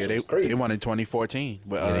won it. That Yeah, shit was crazy. they won in 2014.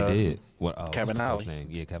 But, Yeah, they did. What? Kevin what's the coach Ollie. name?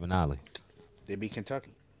 Yeah, Kevin Ollie. They beat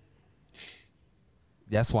Kentucky.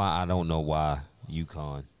 That's why I don't know why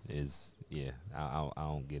UConn is. Yeah, I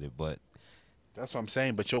don't get it, but That's what I'm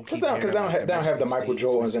saying. But you'll keep Because they don't have the Michael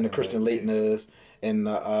Michigan Jordans State, and the Christian Leitners and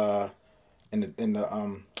the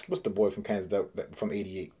what's the boy from Kansas that from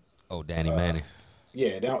 '88? Danny Manning.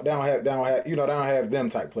 Yeah, they don't have they don't have them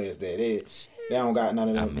type players there. They don't got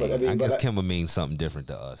none of them. I guess Kimba means something different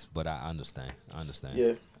to us, but I understand.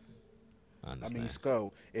 Yeah. I I understand. mean,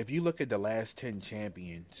 Sco, if you look at the last 10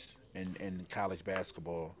 champions in college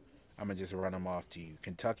basketball, I'm going to just run them off to you.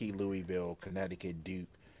 Kentucky, Louisville, Connecticut, Duke,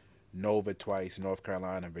 Nova twice, North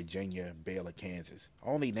Carolina, Virginia, Baylor, Kansas.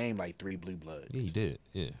 Only named like 3 blue blood. Yeah, you did.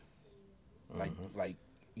 Yeah. Like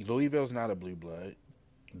Louisville's not a blue blood.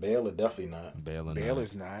 Baylor definitely not.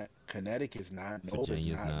 Baylor's not. Connecticut's not. Nova's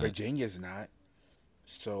Virginia's not. Virginia's not.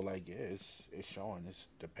 So like, yeah, it's showing. It's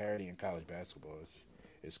the parity in college basketball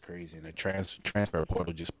is crazy, and the transfer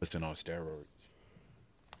portal just puts it on steroids.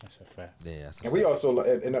 That's a fact. Yeah. That's a And we also,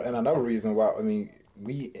 and another reason why, I mean,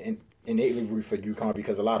 we innately root for UConn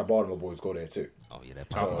because a lot of Baltimore boys go there too. Oh yeah, that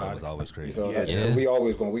Baltimore was always crazy. So, so we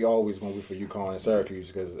always gonna root for UConn and Syracuse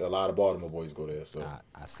because a lot of Baltimore boys go there. So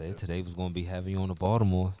I said today was going to be heavy on the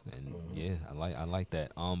Baltimore, and yeah, I like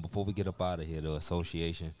that. Before we get up out of here, the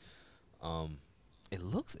association, it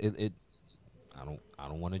looks it. I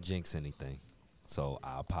don't want to jinx anything, so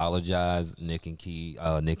I apologize, Nick and Keith,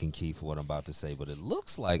 for what I'm about to say. But it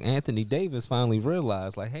looks like Anthony Davis finally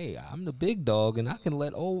realized, like, hey, I'm the big dog, and I can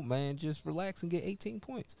let old man just relax and get 18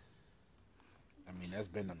 points. I mean, that's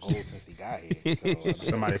been the goal since he got here. So, I mean,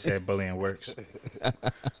 Somebody said bullying works. yeah,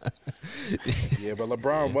 but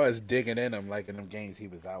LeBron was digging in him like in them games he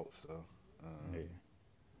was out. So,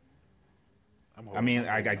 I mean,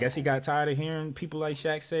 I guess he got tired of hearing people like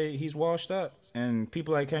Shaq say he's washed up, and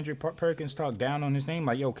people like Kendrick Perkins talk down on his name.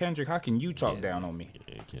 Like, yo, Kendrick, how can you talk down on me?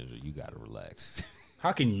 Yeah, Kendrick, you gotta relax.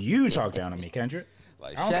 How can you talk down on me, Kendrick?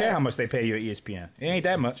 Like, I don't Shaq. care how much they pay you at ESPN. It ain't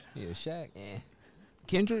that much. Yeah, Shaq.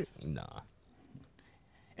 Kendrick, nah.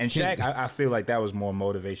 And Shaq, I feel like that was more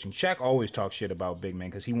motivation. Shaq always talks shit about big men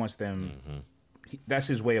because he wants them. That's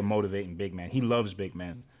his way of motivating big men. He loves big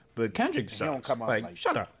men. But Kendrick sucks. don't come off like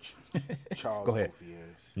shut up. Charles Go ahead. Boofier.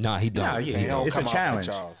 Nah, he don't. Nah, He yeah, don't. it's a come off like challenge.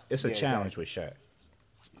 Charles. It's a Yeah, challenge with Shaq.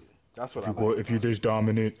 That's what I like. If you're this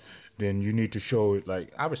dominant, then you need to show it.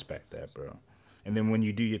 Like, I respect that, bro. And then when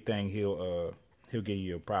you do your thing, he'll give you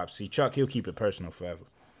your props. See, Chuck, he'll keep it personal forever.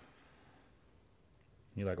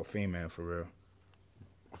 You're like a female for real.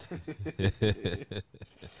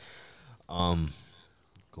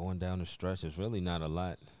 Going down the stretch, there's really not a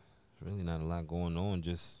lot. Really not a lot going on.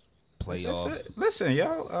 Just playoff. Listen,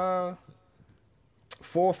 yo.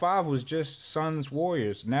 4-5 was just Suns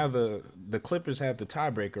Warriors. Now the Clippers have the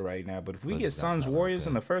tiebreaker right now. But if we get Clippers got Suns tiebreaker. Warriors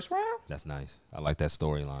in the first round, That's nice. I like that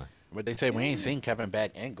storyline. But they say we ain't seen Kevin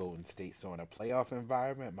back and Golden State, so in a playoff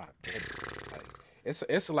environment, my goodness, like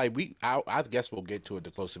it's like I guess we'll get to it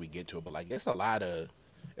the closer we get to it, but like it's a lot of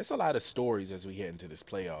stories as we get into this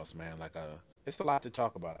playoffs, man. Like it's a lot to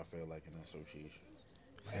talk about. I feel like in the association.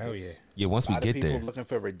 hell yeah. Yeah, once we A lot of get people there. looking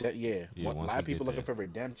for a once lot we of people get looking there. for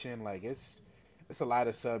redemption. Like it's a lot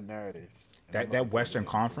of sub narrative. That Western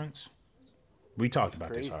Conference, we talked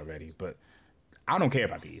about crazy. this already, but I don't care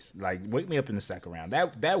about these. Like, wake me up in the second round.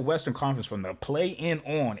 That Western Conference from the play-in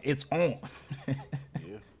on, it's on.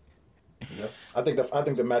 Yeah. I think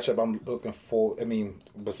the matchup I'm looking for. I mean,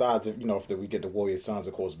 besides if we get the Warriors Suns,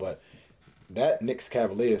 of course, but that Knicks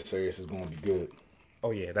Cavaliers series is going to be good. Oh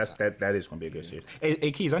yeah, that is going to be a good series.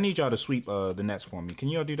 Hey, Keys, I need y'all to sweep the Nets for me. Can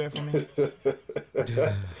y'all do that for me?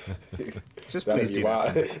 Just please do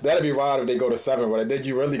that for me. That'd be wild if they go to 7, but then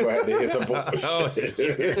you really gonna have to hit some bullshit. Oh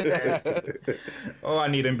shit! Oh, I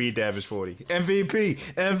need Embiid to average 40. MVP.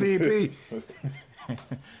 I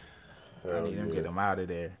need them to get them out of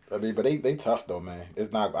there. I mean, but they tough though, man.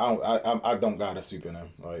 It's not. I don't gotta sweeping them.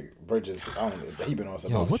 Like Bridges, he been on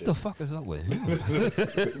some. Yo, what shit. the fuck is up with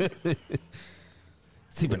him?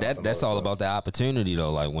 See, but that's all about the opportunity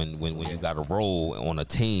though. Like when you got to roll on a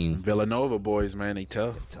team. Villanova boys, man, they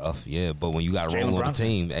tough. Tough, yeah. But when you got to roll on a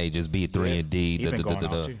team, hey, just be a 3 and D.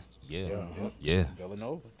 Yeah.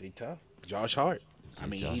 Villanova, they tough. Josh Hart. I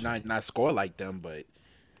mean, he not score like them, but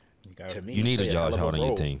to me, you need a Josh Hart on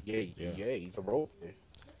your team. Yeah, he's a role player.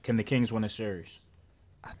 Can the Kings win a series?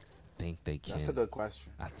 I think they can. That's a good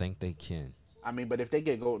question. I think they can. I mean, but if they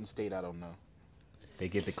get Golden State, I don't know. They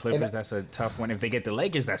get the Clippers, that's a tough one. If they get the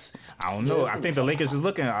Lakers, I don't know. I think the Lakers is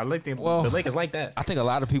looking. I like the Lakers like that. I think a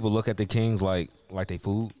lot of people look at the Kings like they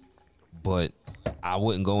food, but I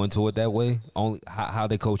wouldn't go into it that way. Only how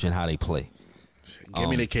they coach and how they play. Give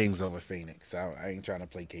me the Kings over Phoenix. I ain't trying to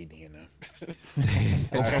play KD in them.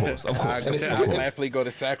 Of course. I'll gladly go to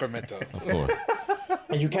Sacramento. Of course.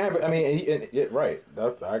 And you can't. I mean, right.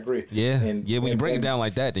 I agree. Yeah. When you break it down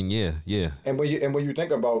like that, then yeah. And when you think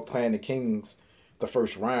about playing the Kings the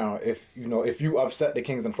first round, if you upset the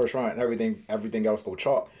Kings in the first round and everything else go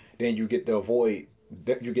chalk, then you get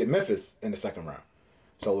you get Memphis in the second round.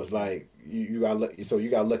 So it's like you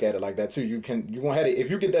gotta look at it like that too. You gonna have it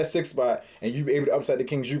if you get that 6th spot and you able to upset the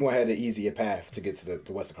Kings, you gonna have the easier path to get to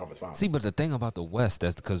the Western Conference Finals. See, but the thing about the West,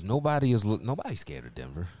 that's because nobody's scared of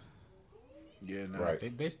Denver. Yeah, no.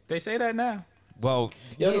 Right. They say that now. Well,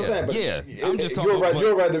 that's what I'm saying. But I'm just talking.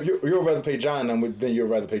 You'll rather pay John than you'll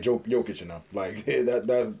rather pay Jokic enough. Like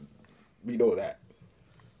that's we know that.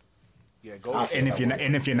 Yeah, go. And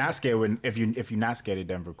if you're not scared if you're not scared of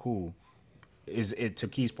Denver, cool. Is it to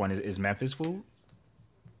Key's point? Is Memphis food?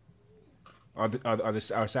 Or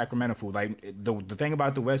Sacramento food? Like the thing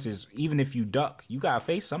about the West is even if you duck, you gotta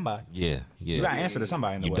face somebody. Yeah. You gotta answer to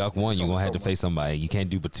somebody in the You West. duck one, you're gonna have to face somebody. You can't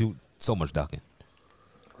do but so much ducking.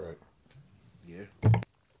 Right. Yeah.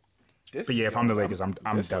 But yeah, if I'm the Lakers, I'm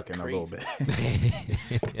ducking a little bit.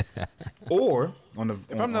 Or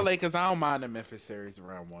if I'm the Lakers, I don't mind the Memphis series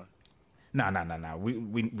around 1. No.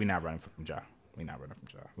 We not running from Ja. We not running from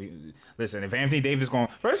Ja. Listen. If Anthony Davis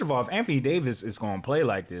if Anthony Davis is going to play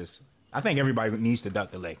like this, I think everybody needs to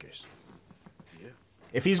duck the Lakers. Yeah.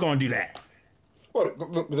 If he's going to do that. Well,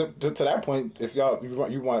 to that point, if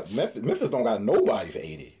you want Memphis don't got nobody for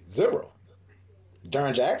 80, 0.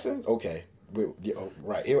 Jaren Jackson, okay.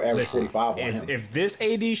 Right, he'll average 45 on him. If this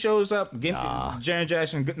AD shows up, get Jaren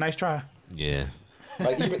Jackson, nice try. Yeah.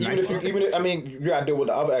 Like even if I mean, you gotta deal with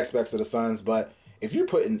the other aspects of the Suns, but if you're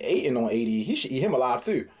putting Ayton on AD, he should eat him alive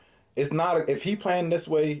too. It's not if he playing this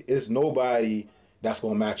way, it's nobody that's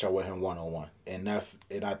gonna match up with him 1-on-1, and I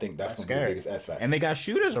think that's gonna be the biggest X factor. And they got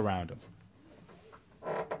shooters around him,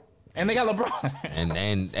 and they got LeBron. and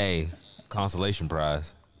hey, consolation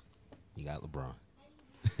prize, you got LeBron.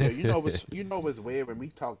 Yeah, you know what's weird when we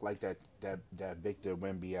talk like that Victor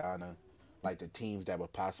Wembanyama, like the teams that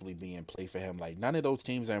would possibly be in play for him. Like none of those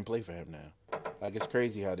teams are in play for him now. Like it's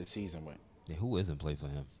crazy how the season went. Yeah, who isn't play for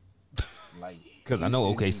him? Like because I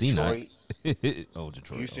know OKC not.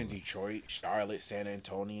 Detroit. Houston, Detroit, Charlotte, San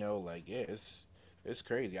Antonio. Like yeah, it's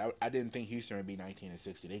crazy. I didn't think Houston would be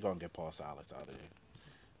 19-60. They gonna get Paul Silas out of there.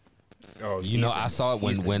 Oh, I saw it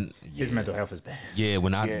when his mental health is bad. Yeah,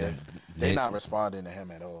 they're not responding to him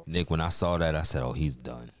at all. Nick, when I saw that, I said, "Oh, he's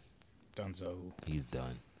done. Dunzo. He's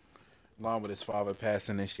done." Along with his father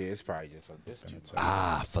passing this year, it's probably just too much.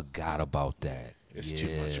 I forgot about that. It's too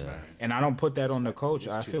much, man. And I don't put that on the coach.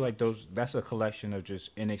 I feel like that's a collection of just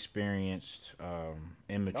inexperienced,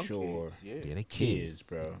 immature they kids,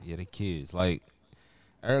 bro. Yeah, they kids. Like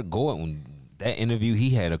Eric Gordon, that interview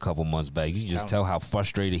he had a couple months back, you just tell how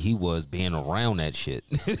frustrated he was being around that shit.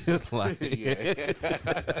 Like,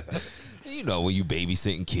 you know, when you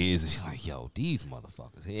babysitting kids, it's like, yo, these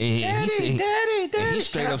motherfuckers. And he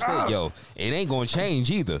straight up said, yo, it ain't gonna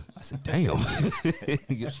change either. I said, damn.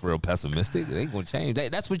 He's real pessimistic. It ain't gonna change.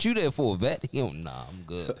 That's what you there for, vet. Nah, I'm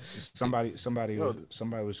good. Somebody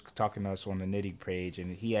was talking to us on the Nitty page,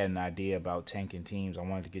 and he had an idea about tanking teams. I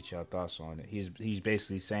wanted to get your thoughts on it. He's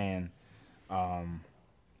basically saying,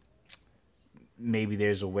 maybe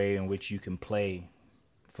there's a way in which you can play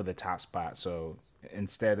for the top spot. So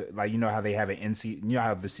instead of, like, you know how they have an NC, you know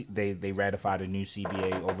how they ratified a new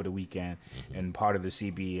CBA over the weekend, and part of the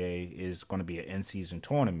CBA is going to be an in-season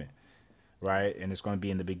tournament, right? And it's going to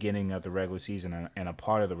be in the beginning of the regular season and a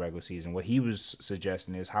part of the regular season. What he was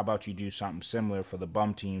suggesting is, how about you do something similar for the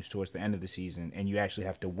bum teams towards the end of the season, and you actually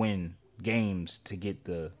have to win games to get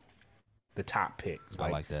the top pick. I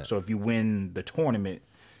like that. So if you win the tournament,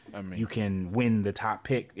 you can win the top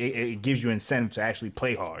pick. It gives you incentive to actually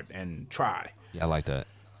play hard and try. Yeah, I like that.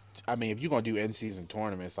 I mean, if you're gonna do in-season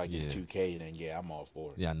tournaments like it's 2K, then yeah, I'm all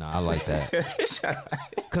for it. Yeah, no, I like that.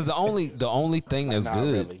 Because the only thing that's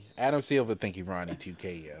good. Really. Adam Silver think he Ronnie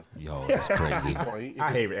 2K, Yo, that's crazy.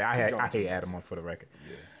 I hate Adam on for the record.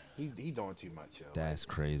 Yeah. He doing too much, yo. That's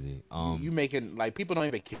crazy. You making, like, people don't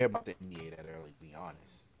even care about the NBA that early, to be honest.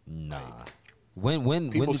 Nah. When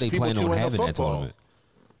do they plan on having that tournament?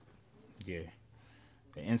 Yeah,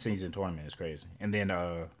 the in-season tournament is crazy, and then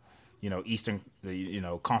Eastern,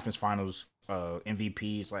 conference finals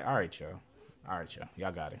MVP. It's like, all right,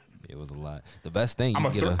 y'all got it. It was a lot. The best thing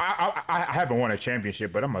I haven't won a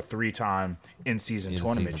championship, but I'm a 3-time in-season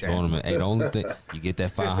tournament champion. Hey, the only thing, you get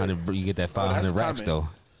that 500. You get that 500 racks though.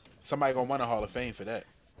 Somebody gonna win a Hall of Fame for that.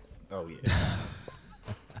 Oh yeah.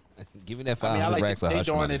 Give me that 500 racks of hush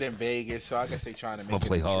they doing money. it in Vegas, so I guess they trying to make I'm gonna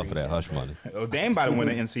play hard for that hush money. Oh, Dame about to win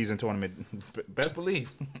an in-season tournament. Best believe.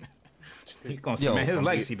 He's gonna cement his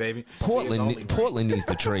legacy, baby. Portland needs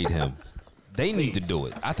to trade him. They need to do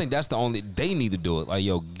it. I think that's the only. They need to do it. Like,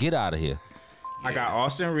 yo, get out of here. I got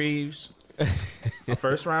Austin Reeves, a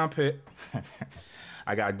first-round pick.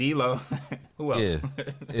 I got D'Lo. Who else? Yeah,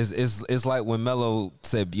 it's like when Melo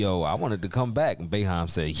said, "Yo, I wanted to come back," and Boeheim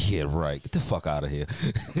said, "Yeah, right. Get the fuck out of here."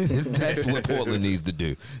 That's what Portland needs to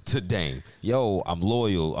do to Dame. Yo, I'm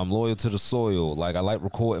loyal. I'm loyal to the soil. Like, I like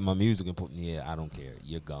recording my music and putting. Yeah, I don't care.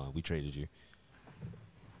 You're gone. We traded you.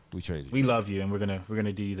 We love you, and we're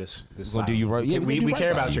gonna do you this. We're gonna do you right. Yeah, we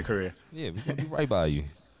care about your career. Yeah, we're gonna do right by you.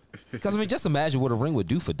 Because I mean, just imagine what a ring would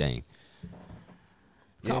do for Dame.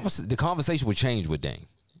 The conversation would change with Dame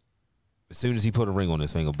as soon as he put a ring on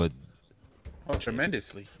his finger. But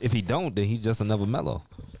tremendously. If he don't, then he's just another Melo,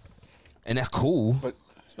 and that's cool. But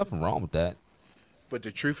there's nothing wrong with that. But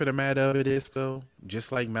the truth of the matter of it is, though,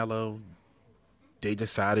 just like Melo, they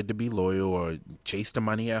decided to be loyal or chase the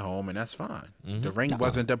money at home, and that's fine. Mm-hmm. The ring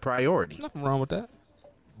wasn't the priority. There's nothing wrong with that.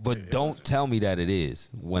 But don't tell me that it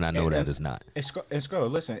is when I know that it's not. It's go.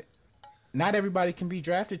 Listen. Not everybody can be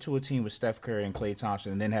drafted to a team with Steph Curry and Klay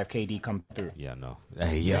Thompson and then have KD come through. Yeah, no.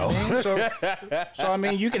 Hey, yo. So I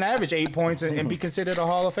mean, you can average 8 points and be considered a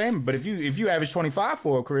Hall of Famer. But if you average 25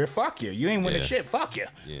 for a career, fuck you. You ain't win the shit. Fuck you.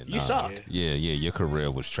 Yeah, you sucked. Yeah. Your career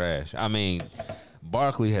was trash. I mean,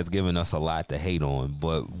 Barkley has given us a lot to hate on,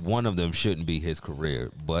 but one of them shouldn't be his career.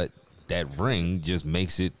 But that ring just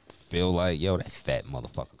makes it feel like, yo, that fat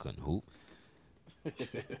motherfucker couldn't hoop.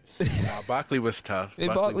 Barkley was tough.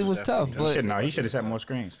 Barkley was tough, but he should have had more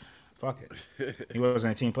screens. Fuck it. He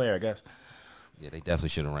wasn't a team player, I guess. Yeah, they definitely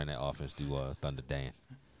should have ran that offense through Thunder Dan.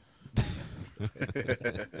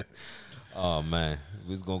 Oh man,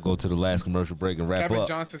 we're just gonna go to the last commercial break and wrap Kevin up.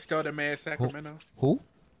 Johnson still the mayor of Sacramento? Who?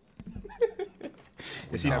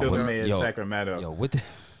 Is he still the mayor of Sacramento? Yo, what the?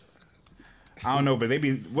 I don't know, but they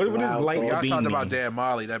be what is light the Y'all beam talked mean? about Dan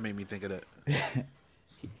Marley. That made me think of that.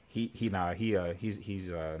 He's not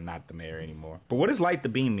the mayor anymore. But what does light the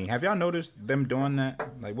beam mean? Have y'all noticed them doing that?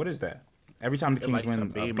 Like, what is that? Every time the Kings win, a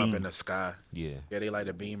beam up in the sky. Yeah, they light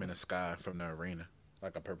a beam in the sky from the arena,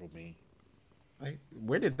 like a purple beam. Like,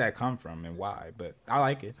 where did that come from and why? But I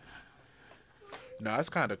like it. No, it's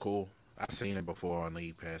kind of cool. I've seen it before on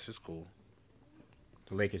League Pass. It's cool.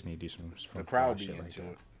 The Lakers need to do some the crowd be shit into like that.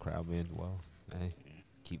 it. Crowd be into Hey.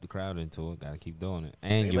 Keep the crowd into it. Got to keep doing it.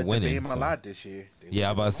 And they you're winning. A lot this year. Yeah,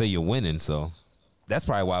 I'm about to say you're winning, so that's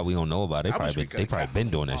probably why we don't know about it. They probably been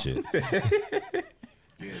doing that shit. Yeah,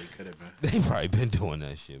 they could have been. They probably been doing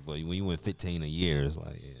that shit. But when you win 15 a year, it's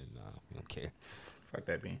like, yeah, nah, we don't care. Fuck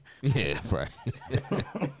that bean. Yeah, right.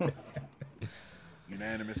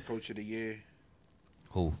 Unanimous Coach of the Year.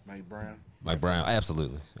 Who? Mike Brown. Mike Brown.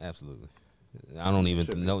 Absolutely. I don't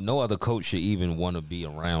even no other coach should even want to be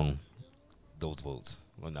around those votes.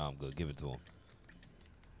 Well, no, I'm good. Give it to him.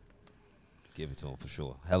 Give it to him for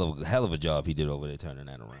sure. Hell of a job he did over there turning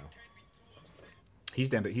that around. He's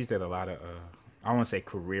done a lot of I don't want to say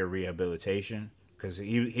career rehabilitation because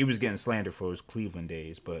he was getting slandered for his Cleveland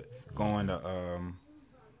days, but going to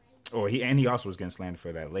he also was getting slandered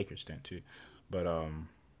for that Lakers stint too. But I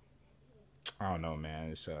don't know,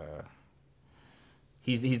 man. It's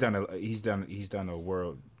he's done a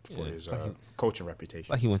world for his coaching reputation. It's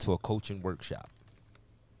like he went to a coaching workshop.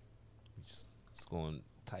 Just going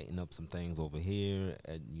tighten up some things over here,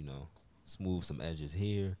 and smooth some edges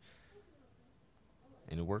here.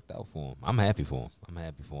 And it worked out for him. I'm happy for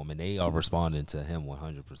him. And they are responding to him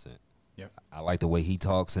 100%. Yep. I like the way he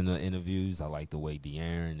talks in the interviews. I like the way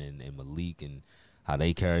De'Aaron and Malik and how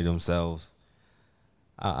they carry themselves.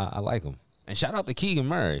 I like them. And shout out to Keegan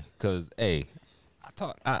Murray, because, hey,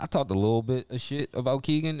 I talked a little bit of shit about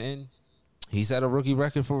Keegan, and he set a rookie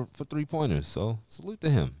record for 3-pointers. So salute to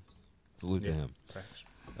him. To him. Thanks.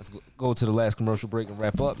 Let's go to the last commercial break and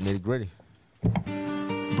wrap up. Nitty Gritty.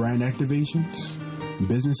 Brand activations,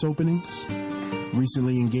 business openings,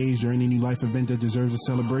 recently engaged or any new life event that deserves a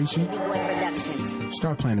celebration?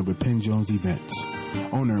 Start planning with Penn Jones Events.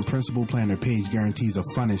 Owner and principal planner Paige guarantees a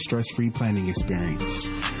fun and stress-free planning experience,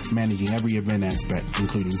 managing every event aspect,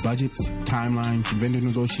 including budgets, timelines, vendor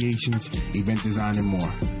negotiations, event design, and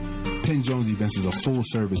more. Penn Jones Events is a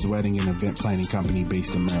full-service wedding and event planning company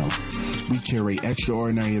based in Maryland. We curate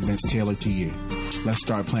extraordinary events tailored to you. Let's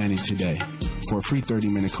start planning today. For a free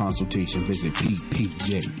 30-minute consultation, visit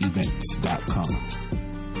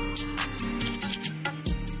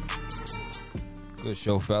ppjevents.com. Good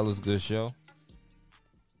show, fellas. Good show.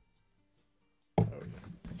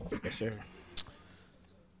 Yes, sir.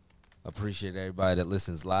 Appreciate everybody that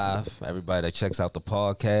listens live, everybody that checks out the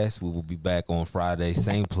podcast. We will be back on Friday,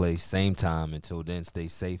 same place, same time. Until then, stay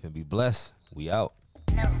safe and be blessed. We out.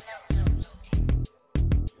 No.